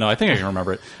roll. Yeah, no, I think I can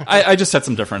remember it. I just said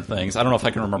some different things. I don't know if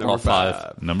I can remember all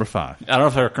 5. Number 5. I don't know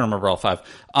if I can remember all 5.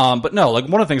 But no, like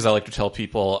one of the things I like to tell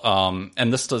people,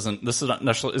 and this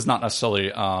is not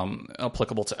necessarily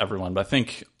applicable to everyone, but I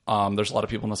think there's a lot of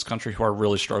people in this country who are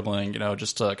really struggling,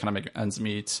 just to kind of make ends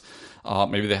meet.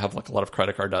 Maybe they have like a lot of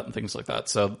credit card debt and things like that.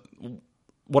 So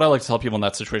what I like to tell people in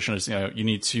that situation is, you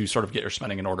need to sort of get your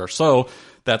spending in order. So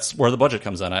that's where the budget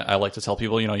comes in. I like to tell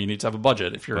people, you need to have a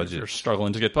budget if you're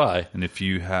struggling to get by. And if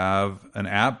you have an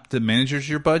app that manages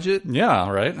your budget, yeah,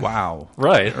 right. Wow,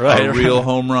 right, a real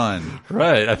home run.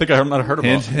 Right. I think I might have heard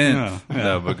about. Hint. Yeah.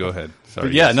 No, but go ahead. Sorry.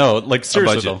 But yeah, no, like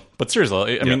seriously though. But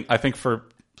seriously, I mean, I think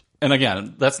and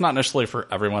again, that's not necessarily for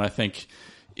everyone. I think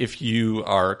if you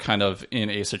are kind of in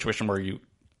a situation where you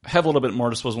have a little bit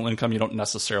more disposable income, you don't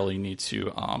necessarily need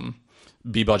to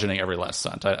be budgeting every last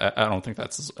cent. I don't think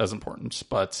that's as important,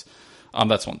 but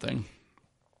that's one thing.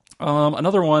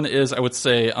 Another one is, I would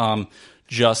say,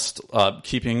 just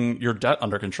keeping your debt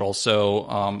under control.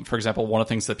 So, for example, one of the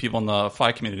things that people in the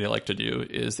FI community like to do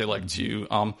is they like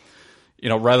to,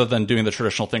 rather than doing the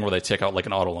traditional thing where they take out like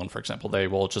an auto loan, for example, they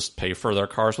will just pay for their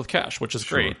cars with cash, which is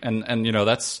great. And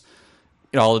that's,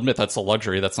 I'll admit that's a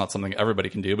luxury. That's not something everybody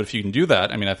can do. But if you can do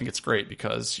that, I mean, I think it's great,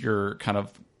 because you're kind of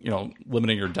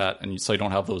limiting your debt, and so you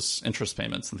don't have those interest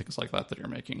payments and things like that you're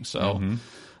making. So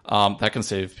that can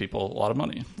save people a lot of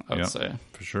money, I would say.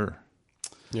 For sure.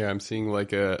 Yeah, I'm seeing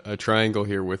like a triangle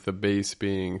here with the base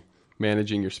being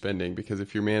managing your spending, because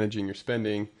if you're managing your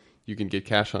spending, you can get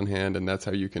cash on hand, and that's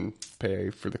how you can pay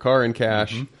for the car in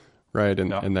cash, right?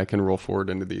 And that can roll forward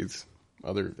into these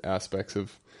other aspects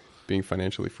of being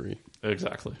financially free.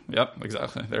 Exactly. Yep.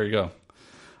 Exactly. There you go.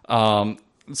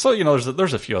 So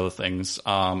there's a few other things.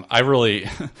 I really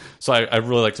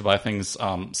like to buy things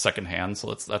secondhand.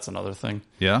 So that's another thing.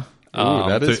 Yeah. Ooh,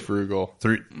 that is frugal.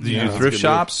 Do you do thrift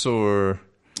shops or?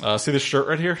 See this shirt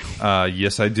right here?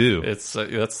 Yes, I do. It's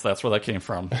that's where that came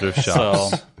from. Thrift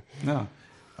shops. So, yeah.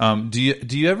 Do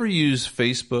you ever use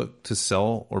Facebook to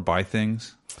sell or buy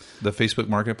things? The Facebook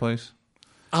Marketplace?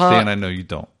 Dan, I know you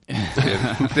don't. Dan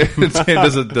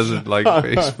doesn't like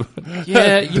Facebook.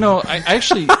 Yeah, I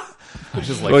actually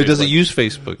just like. Well, he doesn't use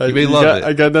Facebook. You may love it.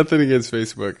 I got nothing against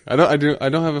Facebook. I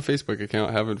don't have a Facebook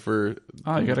account. Haven't for you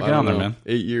gotta get on there, man.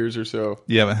 8 years or so.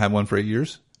 You haven't had one for 8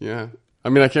 years? Yeah. I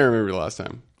mean, I can't remember the last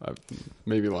time.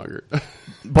 Maybe longer.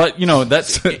 But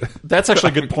that's actually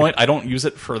a good point. I don't use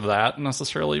it for that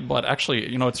necessarily, but actually,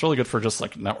 it's really good for just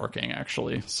like networking.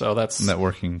 Actually, so that's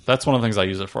networking. That's one of the things I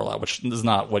use it for a lot, which is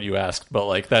not what you asked, but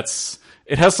like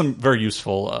it has some very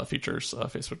useful features.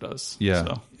 Facebook does.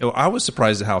 Yeah, so. I was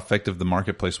surprised at how effective the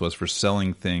marketplace was for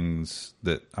selling things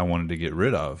that I wanted to get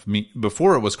rid of.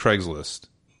 Before it was Craigslist.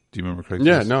 Do you remember Craigslist?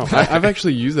 Yeah, no, I've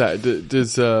actually used that.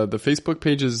 Does the Facebook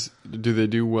pages, do they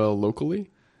do well locally?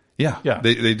 Yeah.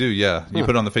 They do. Yeah, you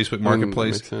put it on the Facebook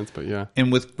Marketplace. That makes sense, but yeah.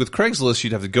 And with Craigslist,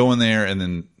 you'd have to go in there, and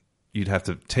then you'd have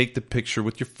to take the picture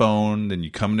with your phone. Then you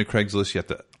come into Craigslist, you have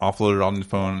to offload it on the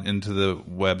phone into the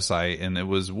website, and it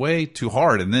was way too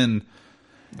hard. And then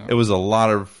it was a lot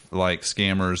of like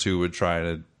scammers who would try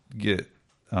to get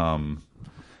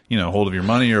hold of your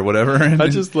money or whatever. I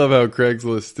just love how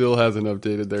Craigslist still hasn't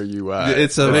updated their UI.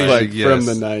 It's from the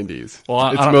 90s.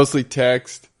 Well, it's mostly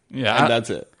text. Yeah, and that's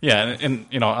it. Yeah, and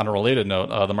on a related note,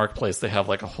 the marketplace, they have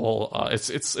like a whole.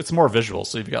 It's more visual,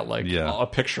 so you've got like a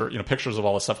picture, pictures of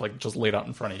all the stuff like just laid out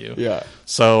in front of you. Yeah.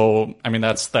 So I mean,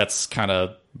 that's kind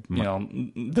of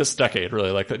this decade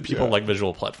really, like people like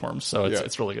visual platforms, so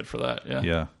it's really good for that. Yeah.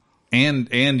 Yeah. And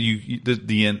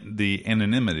the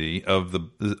anonymity of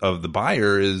the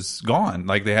buyer is gone.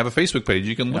 Like they have a Facebook page,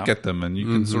 you can look at them and you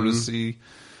can sort of see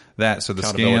that. So the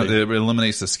scam, it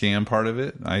eliminates the scam part of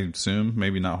it. I assume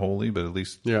maybe not wholly, but at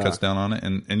least cuts down on it,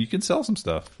 and you can sell some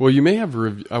stuff. Well, you may have.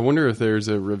 I wonder if there's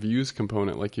a reviews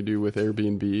component like you do with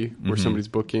Airbnb, where somebody's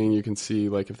booking. You can see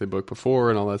like if they booked before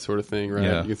and all that sort of thing, right?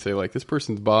 Yeah. You can say like this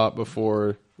person's bought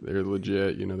before. They're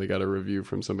legit. They got a review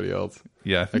from somebody else.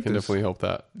 Yeah, that can definitely help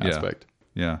that aspect.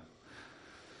 Yeah.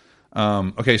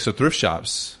 Okay, so thrift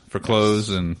shops for clothes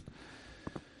and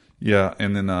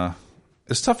then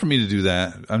it's tough for me to do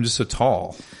that. I'm just so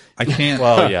tall. I can't.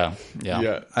 Well, yeah.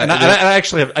 And I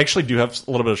actually do have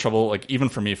a little bit of trouble, like even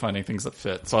for me finding things that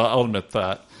fit. So I'll admit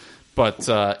that. But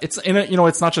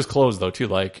it's not just clothes though, too.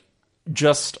 Like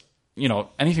just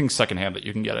anything secondhand that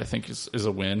you can get, I think is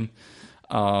a win.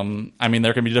 I mean,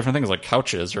 there can be different things like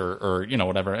couches or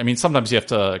whatever. I mean, sometimes you have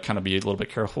to kind of be a little bit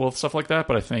careful with stuff like that.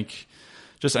 But I think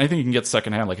just anything you can get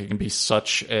secondhand, like it can be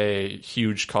such a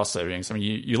huge cost savings. I mean,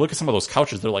 you look at some of those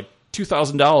couches; they're like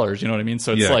 $2,000. You know what I mean?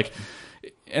 So it's like,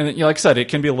 and like I said, it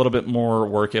can be a little bit more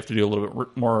work. You have to do a little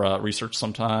bit more research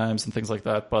sometimes and things like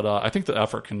that. But I think the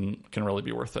effort can really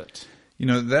be worth it.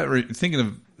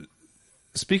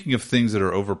 Speaking of things that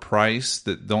are overpriced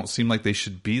that don't seem like they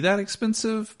should be that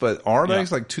expensive, but are they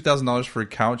like $2,000 for a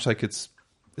couch? Like it's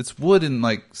wood and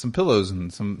like some pillows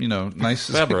and some nice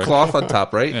cloth on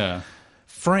top, right? Yeah.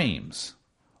 Frames.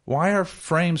 Why are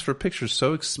frames for pictures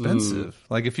so expensive?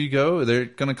 Like if you go, they're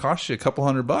going to cost you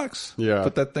 $200. Yeah,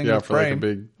 put that thing in a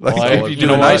frame. Like a big, if you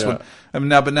do a nice one. I mean,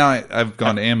 now I've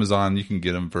gone to Amazon. You can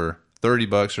get them for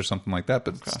 $30 or something like that.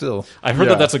 But still, I've heard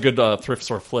that's a good thrift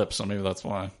store flip. So maybe that's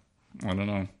why. I don't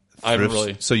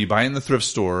know. So you buy it in the thrift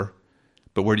store,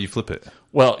 but where do you flip it?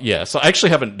 Well, yeah. So I actually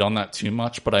haven't done that too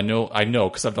much, but I know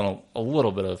because I've done a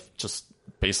little bit of just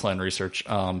baseline research.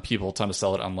 People tend to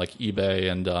sell it on like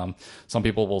eBay, and some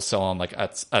people will sell on like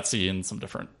Etsy and some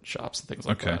different shops and things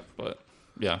like that. But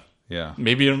yeah.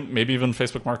 Maybe even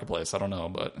Facebook Marketplace. I don't know,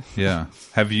 but yeah.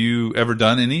 Have you ever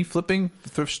done any flipping,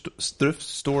 thrift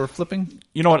store flipping?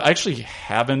 You know what? I actually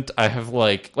haven't. I have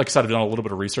like I said, I've done a little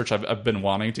bit of research. I've been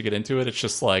wanting to get into it. It's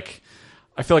just like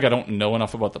I feel like I don't know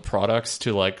enough about the products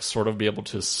to like sort of be able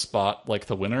to spot like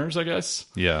the winners, I guess.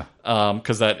 Yeah.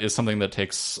 Because that is something that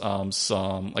takes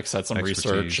some, like I said, some Expertise.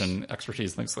 research and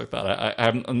expertise, things like that.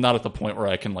 I'm not at the point where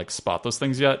I can like spot those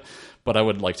things yet, but I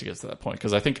would like to get to that point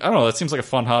because I don't know, that seems like a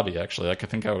fun hobby actually. Like I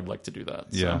think I would like to do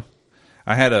that. So. Yeah.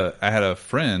 I had a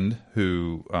friend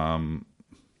who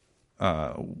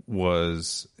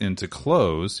was into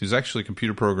clothes. He was actually a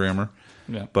computer programmer.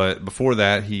 Yeah. But before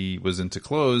that, he was into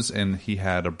clothes, and he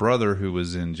had a brother who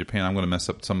was in Japan. I'm going to mess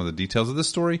up some of the details of this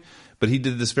story, but he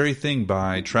did this very thing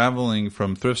by traveling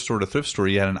from thrift store to thrift store.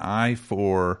 He had an eye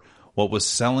for what was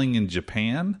selling in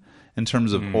Japan in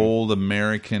terms of old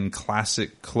American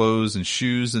classic clothes and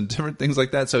shoes and different things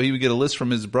like that. So he would get a list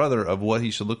from his brother of what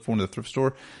he should look for in the thrift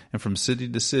store, and from city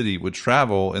to city would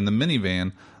travel in the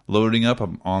minivan, loading up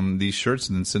on these shirts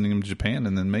and then sending them to Japan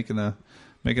and then making a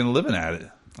living at it.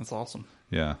 That's awesome.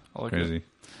 Yeah, I like crazy.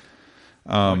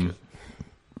 it.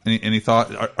 Any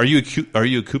thought? Are you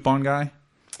a coupon guy?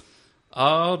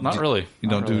 Not really. You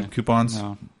Not don't really. do coupons?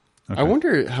 No. Okay. I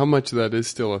wonder how much that is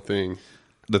still a thing.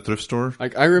 The thrift store?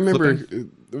 Like I remember,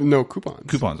 no coupons.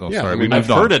 Coupons. Oh, Yeah, sorry. I mean, I've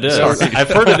moved on. heard it is. Sorry. I've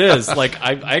heard it is. Like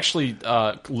I actually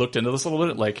looked into this a little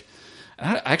bit. Like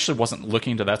I actually wasn't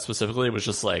looking into that specifically. It was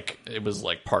just like it was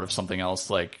like part of something else,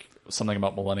 like something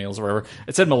about millennials or whatever.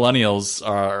 It said millennials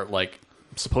are like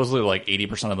supposedly like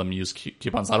 80% of them use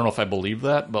coupons. I don't know if I believe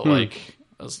that, but like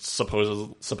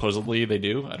supposedly they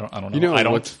do. I don't know. You know I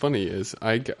don't. what's funny is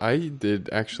I did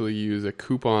actually use a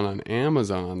coupon on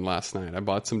Amazon last night. I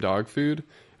bought some dog food,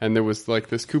 and there was like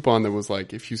this coupon that was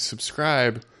like, if you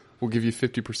subscribe, we'll give you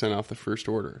 50% off the first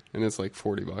order, and it's like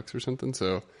 $40 or something.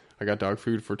 So I got dog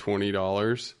food for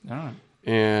 $20,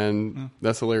 and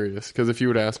that's hilarious. Because if you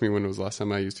would ask me when it was the last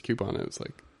time I used a coupon, it was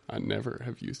like, I never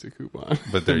have used a coupon.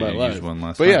 But there in you my used life. one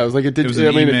last But time. yeah, it was like It was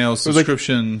an email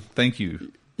subscription. Thank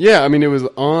you. Yeah, I mean, it was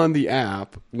on the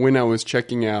app. When I was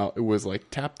checking out, it was like,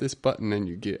 tap this button and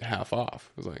you get half off.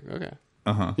 I was like, okay.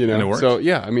 Uh-huh. You know, And it worked? so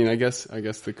yeah, I mean, I guess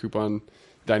the coupon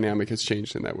dynamic has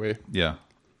changed in that way. Yeah.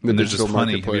 The And there's just digital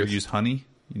honey. Have you ever marketplace. used honey?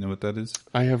 You know what that is?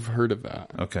 I have heard of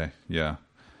that. Okay. Yeah.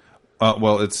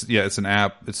 Well, it's an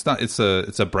app. It's not. It's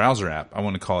a browser app. I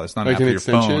want to call it. It's not an Like app an for your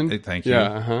phone. extension? Thank you.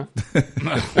 Yeah,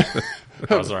 uh-huh.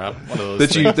 Browser app, one of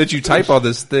those. That you type all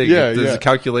this thing. Yeah, There's yeah.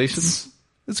 calculations.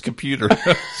 It's a computer.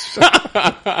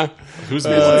 Who's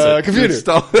it? Computer.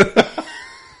 Install-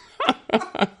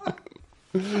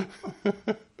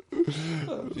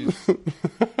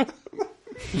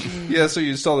 Yeah, so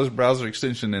you install this browser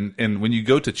extension, and when you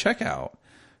go to checkout,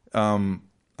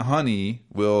 Honey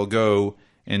will go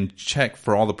and check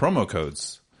for all the promo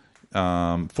codes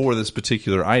for this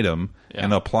particular item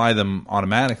and apply them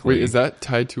automatically. Wait, is that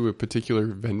tied to a particular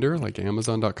vendor, like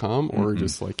Amazon.com, or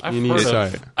just like I've any heard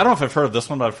site? I don't know if I've heard of this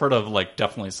one, but I've heard of like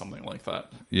definitely something like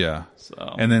that. Yeah. So.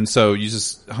 And then so you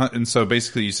just and so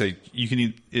basically you say you can.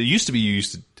 It used to be you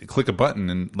used to click a button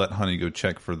and let Honey go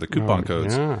check for the coupon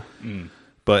codes. Yeah.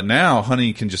 But now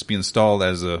Honey can just be installed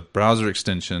as a browser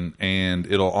extension, and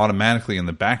it'll automatically in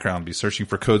the background be searching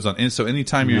for codes on. And so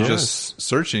anytime you're just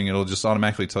searching, it'll just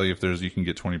automatically tell you if you can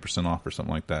get 20% off or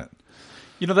something like that.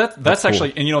 You know that's cool.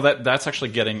 actually, and you know that's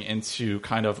actually getting into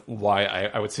kind of why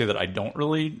I would say that I don't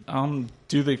really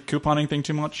do the couponing thing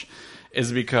too much,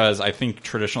 is because I think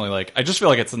traditionally, like, I just feel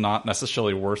like it's not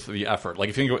necessarily worth the effort. Like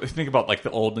if you think about like the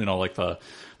old, you know, like the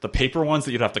paper ones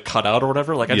that you'd have to cut out or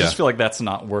whatever, like I just feel like that's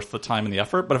not worth the time and the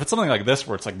effort. But if it's something like this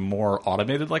where it's like more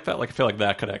automated like that, like I feel like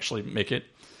that could actually make it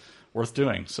worth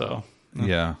doing. So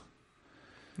Yeah,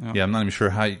 I'm not even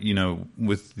sure how, you know,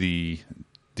 with the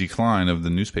decline of the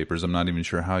newspapers, I'm not even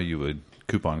sure how you would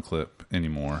coupon clip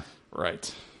anymore.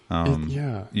 right.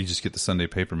 Yeah. You just get the Sunday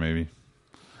paper maybe.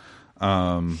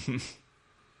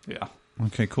 Yeah.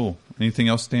 Okay, cool. Anything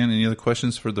else, Dan? Any other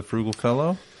questions for the Frugal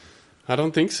Fellow? I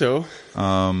don't think so.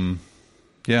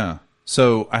 Yeah.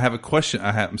 So I have a question.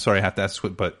 I'm sorry, I have to ask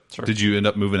it, but Sure. did you end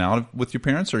up moving out with your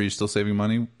parents, or are you still saving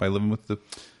money by living with the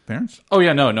parents? Oh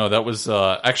yeah, no, that was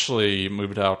actually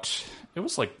moved out. It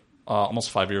was like almost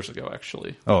 5 years ago,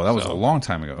 actually. Oh, that was a long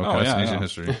time ago. Okay, Oh, that's yeah, ancient I know.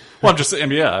 history. Well, I'm just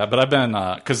saying, yeah, but I've been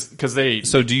because they.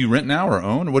 So do you rent now or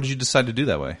own? Or what did you decide to do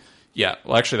that way? Yeah,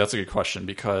 well, actually, that's a good question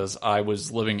because I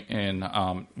was living in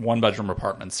one-bedroom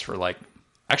apartments for like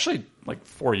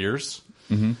 4 years.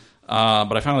 Mm-hmm.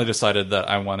 But I finally decided that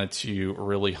I wanted to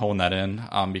really hone that in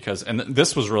because, and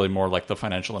this was really more like the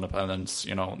financial independence,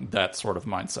 you know, that sort of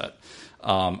mindset.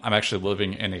 I'm actually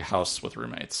living in a house with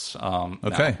roommates.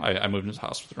 Okay. Now. I moved into a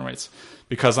house with roommates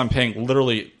because I'm paying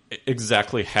literally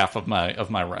exactly half of my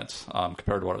rent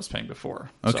compared to what I was paying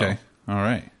before. Okay. So, All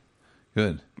right.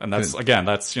 Good. And that's Good. again,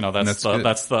 that's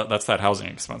that's that housing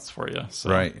expense for you. So.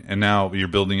 Right. And now you're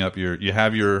building up you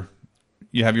have your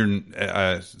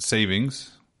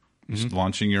savings, just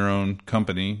launching your own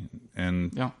company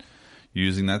and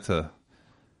using that to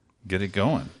get it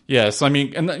going. Yeah. So I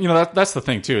mean, and that's the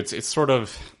thing too. It's sort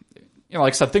of,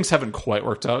 like I said, things haven't quite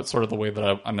worked out sort of the way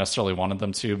that I necessarily wanted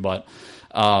them to, but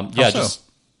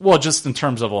just in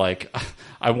terms of like,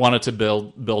 I wanted to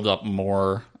build up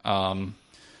more,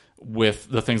 with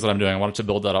the things that I'm doing. I wanted to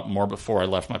build that up more before I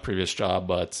left my previous job,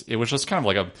 but it was just kind of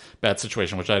like a bad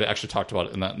situation, which I actually talked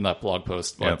about in that blog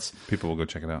post. But people will go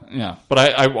check it out. Yeah, but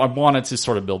I wanted to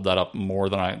sort of build that up more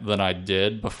than I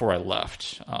did before I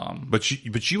left.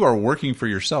 But you are working for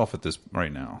yourself at this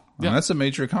right now. I mean, that's a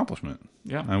major accomplishment.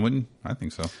 Yeah, I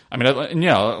think so. I mean,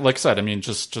 like I said, I mean,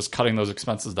 just cutting those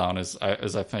expenses down is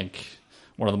I think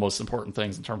one of the most important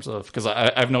things in terms of, because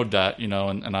I have no debt,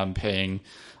 and I'm paying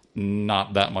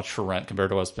not that much for rent compared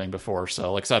to what I was paying before.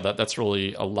 So like I said, that's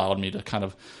really allowed me to kind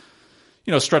of,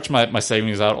 stretch my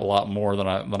savings out a lot more than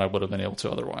I would have been able to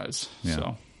otherwise. Yeah.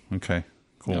 So. Okay,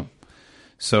 cool. Yeah.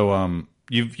 So,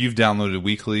 you've downloaded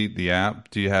Weekly, the app.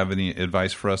 Do you have any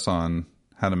advice for us on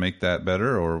how to make that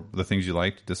better, or the things you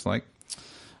like, dislike?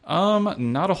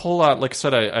 Not a whole lot. Like I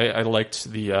said, I liked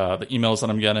the emails that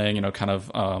I'm getting, kind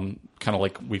of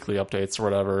like weekly updates or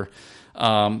whatever.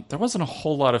 There wasn't a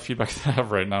whole lot of feedback that I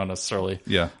have right now necessarily.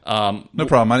 Yeah. No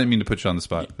problem. I didn't mean to put you on the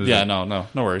spot. No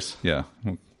worries. Yeah.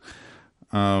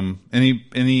 Any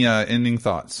ending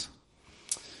thoughts?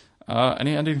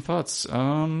 Any ending thoughts? I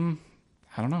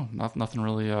don't know. Nothing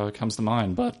really comes to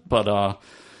mind. But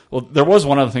well, there was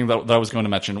one other thing that I was going to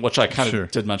mention, which I kind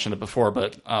of did mention it before,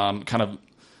 but kind of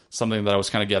something that I was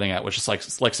kind of getting at, which is like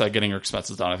I said, getting your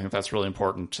expenses down. I think that's really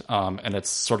important. And it's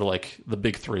sort of like the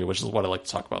big three, which is what I like to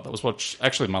talk about. That was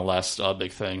actually my last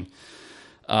big thing.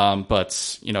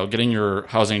 But getting your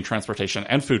housing, transportation,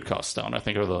 and food costs down, I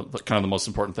think are the kind of the most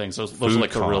important things. Those are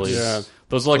like the really,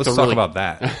 those are like Let's talk about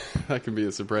that. That can be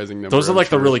a surprising number. Those are like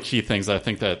the really key things that I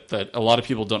think that a lot of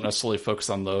people don't necessarily focus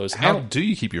on those. How do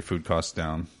you keep your food costs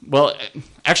down? Well,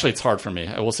 actually, it's hard for me.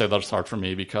 I will say that it's hard for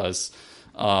me because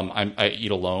I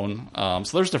eat alone.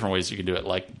 So there's different ways you can do it,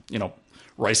 like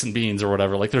rice and beans or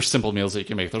whatever. Like there's simple meals that you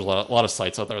can make. There's a lot of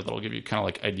sites out there that'll give you kind of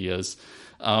like ideas.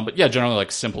 But yeah, generally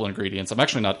like simple ingredients. I'm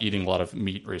actually not eating a lot of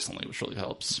meat recently, which really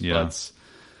helps. Yeah. But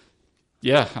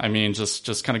yeah, I mean,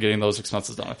 just kind of getting those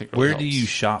expenses down, I think really Where helps. do you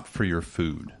shop for your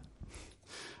food?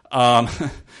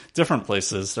 Different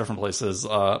places.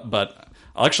 But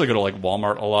I'll actually go to like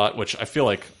Walmart a lot, which I feel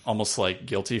like almost like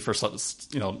guilty for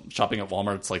shopping at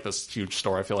Walmart. It's like this huge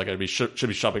store. I feel like should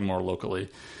be shopping more locally.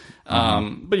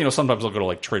 But sometimes I'll go to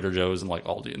like Trader Joe's and like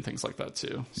Aldi and things like that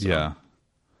too. So. Yeah.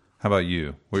 How about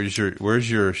you? Where's your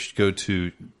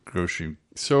go-to grocery?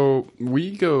 So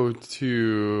we go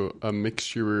to a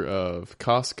mixture of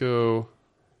Costco,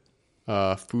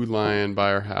 Food Lion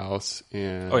by our house,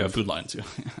 and Food Lion too.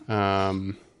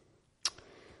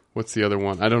 What's the other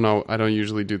one? I don't know. I don't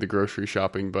usually do the grocery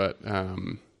shopping, but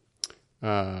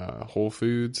Whole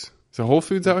Foods. Is it Whole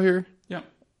Foods out here? Yeah.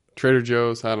 Trader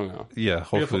Joe's. I don't know. Yeah,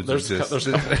 Whole Foods there's exists.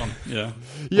 a couple of them. Yeah.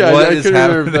 Yeah, What I is couldn't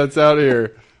remember if happening? that's out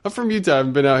here. I'm from Utah. I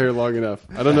haven't been out here long enough.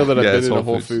 I don't know that I've been it's in a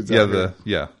Whole Foods. Yeah, out here.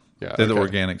 Yeah, they're the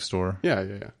organic store. Yeah.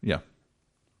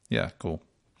 Yeah, cool.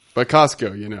 But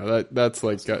Costco, that's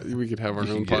like we could have our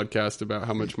own podcast about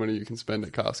how much money you can spend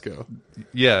at Costco.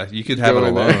 Yeah, you could have it Go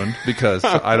in there. alone because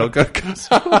I don't go to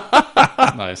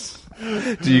Costco. Nice.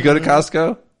 Do you go to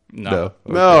Costco? No.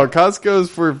 No, Costco's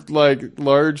for like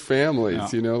large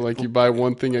families, Yeah. like you buy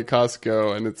one thing at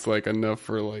Costco and it's like enough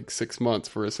for like 6 months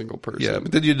for a single person. Yeah,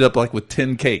 but then you end up like with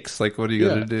 10 cakes. Like, what are you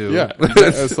going to do? Yeah,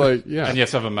 it's like, And you have to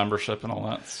have a membership and all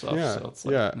that stuff. yeah, So it's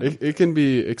like, It can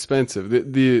be expensive.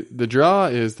 The draw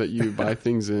is that you buy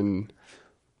things in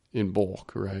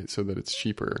bulk, right? So that it's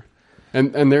cheaper,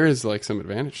 and there is like some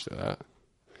advantage to that.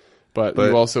 But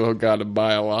you also got to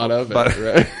buy a lot of it,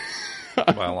 right?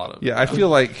 buy a lot of. Yeah, I feel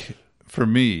like for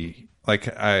me, like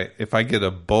if I get a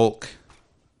bulk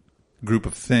group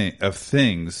of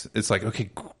things, it's like, okay,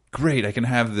 great, I can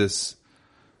have this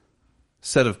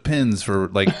set of pins for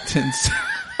like 10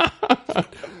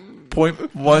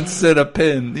 0.1 cent a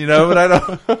pin, but I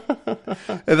don't,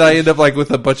 and I end up like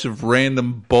with a bunch of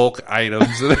random bulk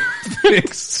items and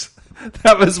things.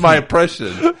 That was my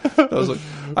impression. I was like,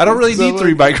 I don't really need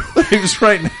 3 microwaves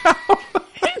right now.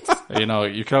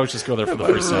 You can always just go there for the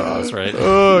free samples, right?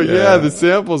 Oh yeah, the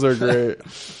samples are great,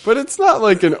 but it's not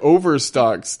like an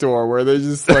overstock store where they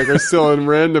just like are selling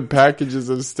random packages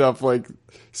of stuff like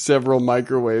several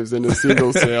microwaves in a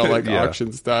single sale, like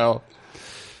auction style.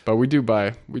 But we do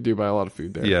buy a lot of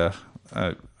food there. Yeah,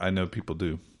 I know people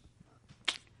do.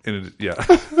 Yeah.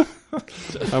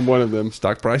 I'm one of them.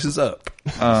 Stock price is up.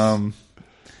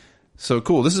 So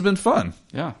cool. This has been fun.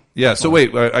 Yeah. Yeah. So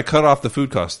wait, I cut off the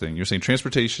food cost thing. You're saying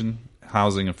transportation,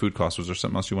 housing, and food costs. Was there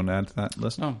something else you wanted to add to that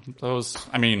list? No, those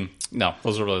are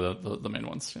really the main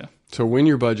ones. Yeah. So when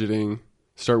you're budgeting,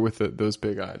 start with those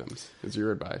big items is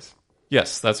your advice.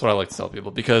 Yes, that's what I like to tell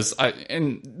people because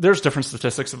there's different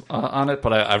statistics on it,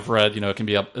 but I've read, it can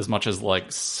be up as much as like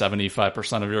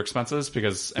 75% of your expenses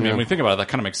because, when you think about it, that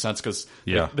kind of makes sense because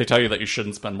they tell you that you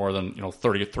shouldn't spend more than,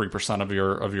 33%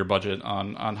 of your budget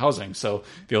on housing. So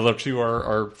the other two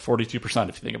are 42%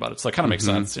 if you think about it. So that kind of makes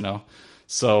sense,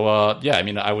 So,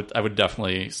 I would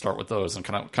definitely start with those and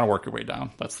kind of work your way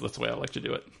down. That's the way I like to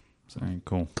do it. So.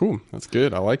 Cool. That's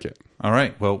good. I like it. All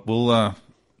right. Well,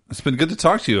 it's been good to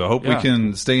talk to you. I hope we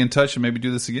can stay in touch and maybe do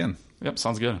this again. Yep,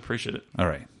 sounds good. Appreciate it. All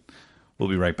right. We'll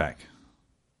be right back.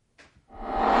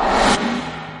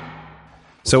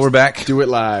 So we're back. Do it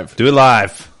live.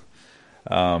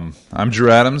 I'm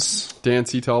Drew Adams. Dan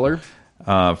C. Toller.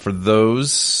 For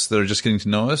those that are just getting to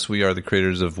know us, we are the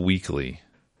creators of Weekly,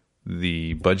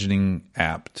 the budgeting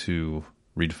app to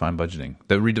redefine budgeting.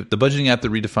 The budgeting app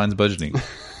that redefines budgeting.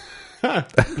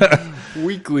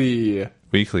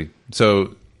 Weekly.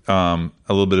 So a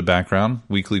little bit of background.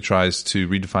 Weekly tries to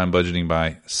redefine budgeting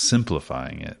by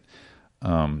simplifying it.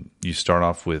 You start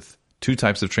off with two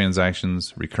types of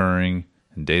transactions, recurring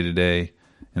and day-to-day.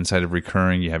 Inside of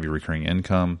recurring, you have your recurring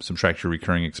income. Subtract your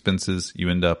recurring expenses. You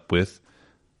end up with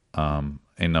a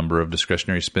number of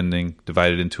discretionary spending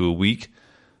divided into a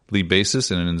weekly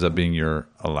basis, and it ends up being your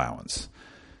allowance.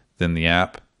 Then the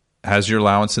app has your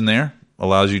allowance in there,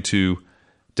 allows you to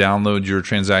download your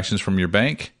transactions from your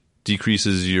bank,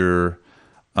 decreases your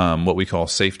what we call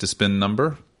safe to spend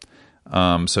number,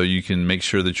 so you can make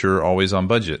sure that you're always on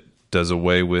budget. Does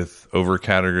away with over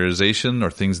categorization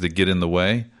or things that get in the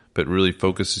way, but really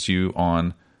focuses you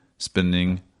on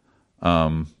spending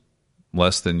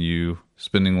less than you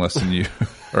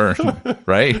earn.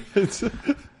 Right?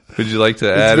 Would you like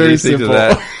to add anything to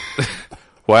that?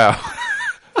 Wow,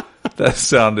 that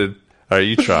sounded. All right,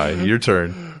 you try. Your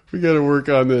turn. We got to work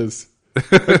on this.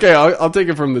 Okay, I'll take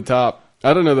it from the top.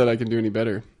 I don't know that I can do any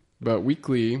better, but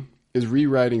Weekly is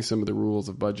rewriting some of the rules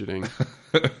of budgeting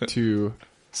to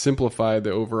simplify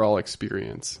the overall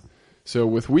experience. So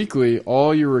with Weekly,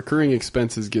 all your recurring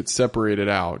expenses get separated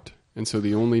out, and so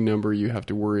the only number you have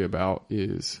to worry about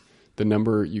is the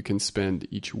number you can spend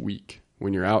each week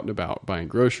when you're out and about buying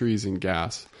groceries and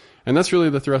gas. And that's really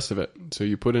the thrust of it. So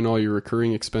you put in all your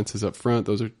recurring expenses up front.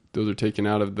 Those are taken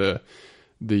out of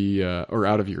or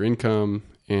out of your income,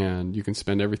 and you can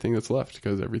spend everything that's left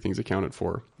because everything's accounted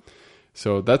for.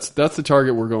 So that's the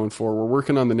target we're going for. We're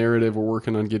working on the narrative. We're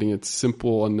working on getting it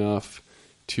simple enough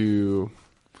to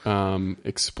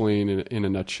explain in a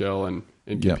nutshell and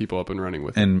get people up and running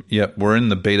with it. And we're in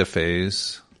the beta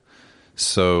phase.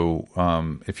 So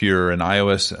if you're an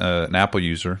iOS, an Apple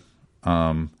user,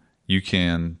 you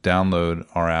can download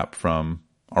our app from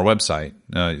our website.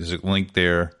 There's a link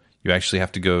there. You actually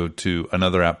have to go to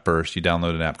another app first. You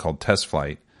download an app called Test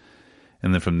Flight,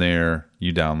 and then from there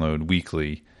you download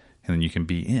Weekly, and then you can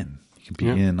be in. You can be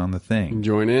in on the thing.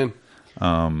 Join in.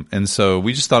 And so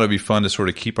we just thought it'd be fun to sort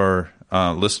of keep our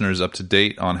listeners up to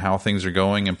date on how things are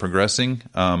going and progressing.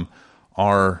 And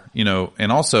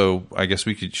also I guess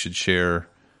we should share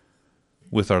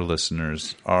with our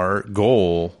listeners. Our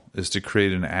goal is to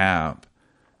create an app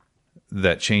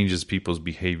that changes people's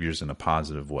behaviors in a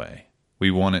positive way.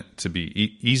 We want it to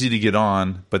be easy to get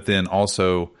on, but then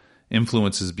also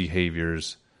influences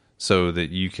behaviors so that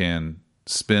you can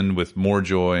spend with more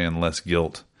joy and less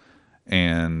guilt.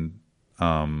 And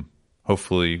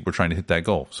hopefully we're trying to hit that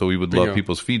goal. So we would love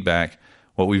people's feedback,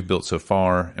 what we've built so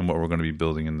far and what we're going to be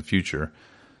building in the future.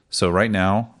 So right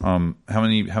now, how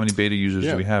many beta users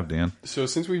do we have, Dan? So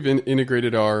since we've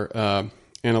integrated our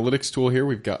analytics tool here,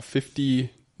 we've got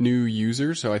 50 new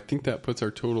users. So I think that puts our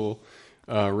total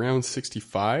around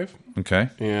 65. Okay.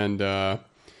 And kind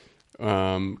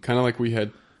of like we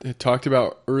had talked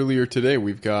about earlier today,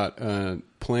 we've got a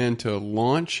plan to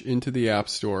launch into the App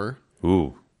Store.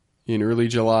 Ooh. In early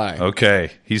July.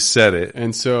 Okay, he said it.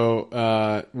 And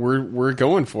so we're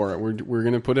going for it. We're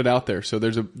going to put it out there. So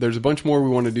there's a bunch more we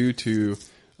want to do to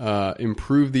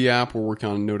improve the app. We're working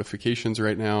on notifications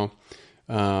right now,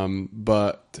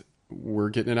 but we're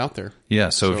getting it out there. Yeah.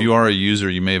 So if you are a user,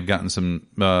 you may have gotten some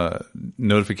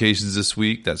notifications this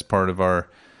week. That's part of our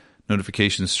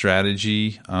notification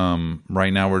strategy.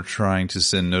 Right now, we're trying to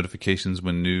send notifications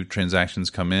when new transactions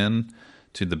come in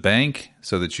to the bank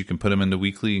so that you can put them into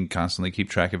Weekly and constantly keep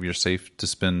track of your safe to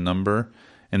spend number.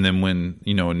 And then when,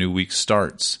 a new week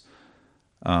starts,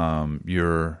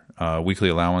 your weekly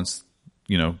allowance,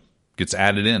 gets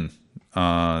added in,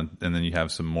 and then you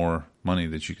have some more money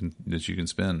that you can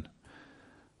spend.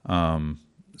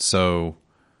 So,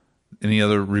 any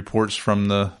other reports from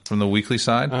the weekly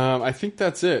side? I think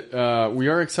that's it. We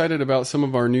are excited about some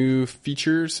of our new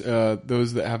features.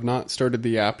 Those that have not started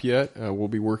the app yet, we'll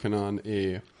be working on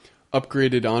a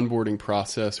upgraded onboarding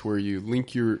process where you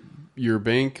link your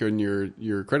bank and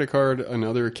your credit card and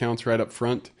other accounts right up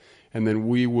front, and then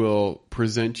we will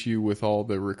present you with all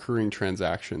the recurring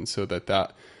transactions so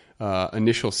that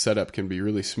initial setup can be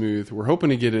really smooth. We're hoping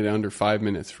to get it under 5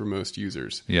 minutes for most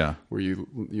users. Yeah, where you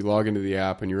log into the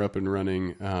app and you're up and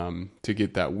running to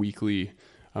get that weekly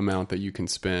amount that you can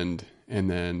spend, and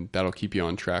then that'll keep you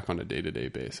on track on a day-to-day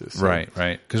basis. So,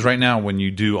 right. Because right now, when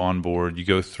you do onboard, you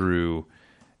go through,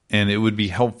 and it would be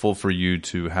helpful for you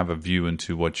to have a view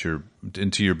into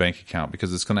your bank account,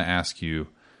 because it's going to ask you,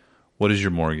 what is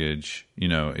your mortgage,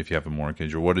 if you have a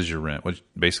mortgage, or what is your rent?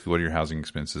 Basically, what are your housing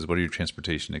expenses? What are your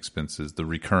transportation expenses? The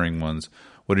recurring ones.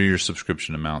 What are your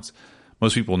subscription amounts?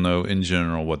 Most people know in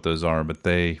general what those are, but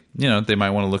they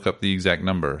might want to look up the exact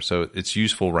number. So it's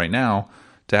useful right now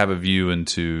to have a view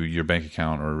into your bank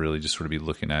account, or really just sort of be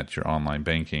looking at your online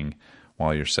banking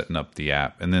while you're setting up the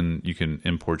app. And then you can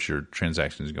import your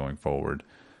transactions going forward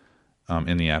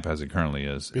in the app as it currently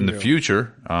is. In the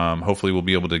future, hopefully we'll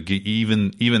be able to get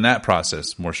even that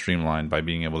process more streamlined by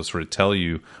being able to sort of tell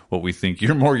you what we think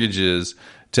your mortgage is,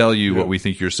 tell you what we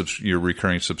think your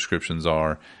recurring subscriptions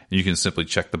are, and you can simply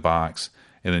check the box,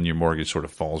 and then your mortgage sort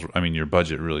of your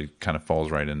budget really kind of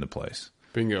falls right into place.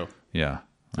 Bingo. Yeah.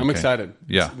 Okay. I'm excited.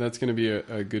 Yeah. That's going to be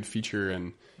a good feature,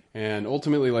 and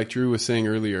ultimately, like Drew was saying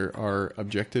earlier, our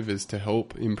objective is to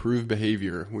help improve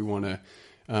behavior. We want to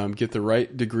get the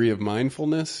right degree of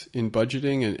mindfulness in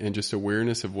budgeting and just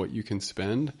awareness of what you can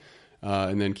spend,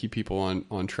 and then keep people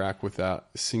on track with that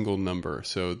single number.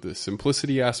 So the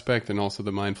simplicity aspect and also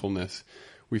the mindfulness,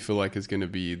 we feel like, is going to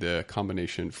be the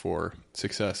combination for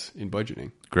success in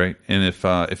budgeting. Great. And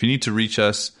if you need to reach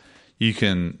us, you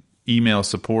can email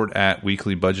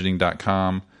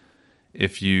support@weeklybudgeting.com.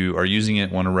 If you are using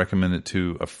it, want to recommend it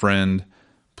to a friend,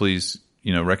 please,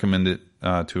 recommend it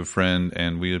to a friend,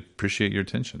 and we appreciate your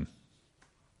attention.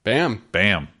 Bam.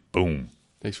 Bam. Boom.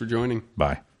 Thanks for joining.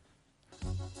 Bye.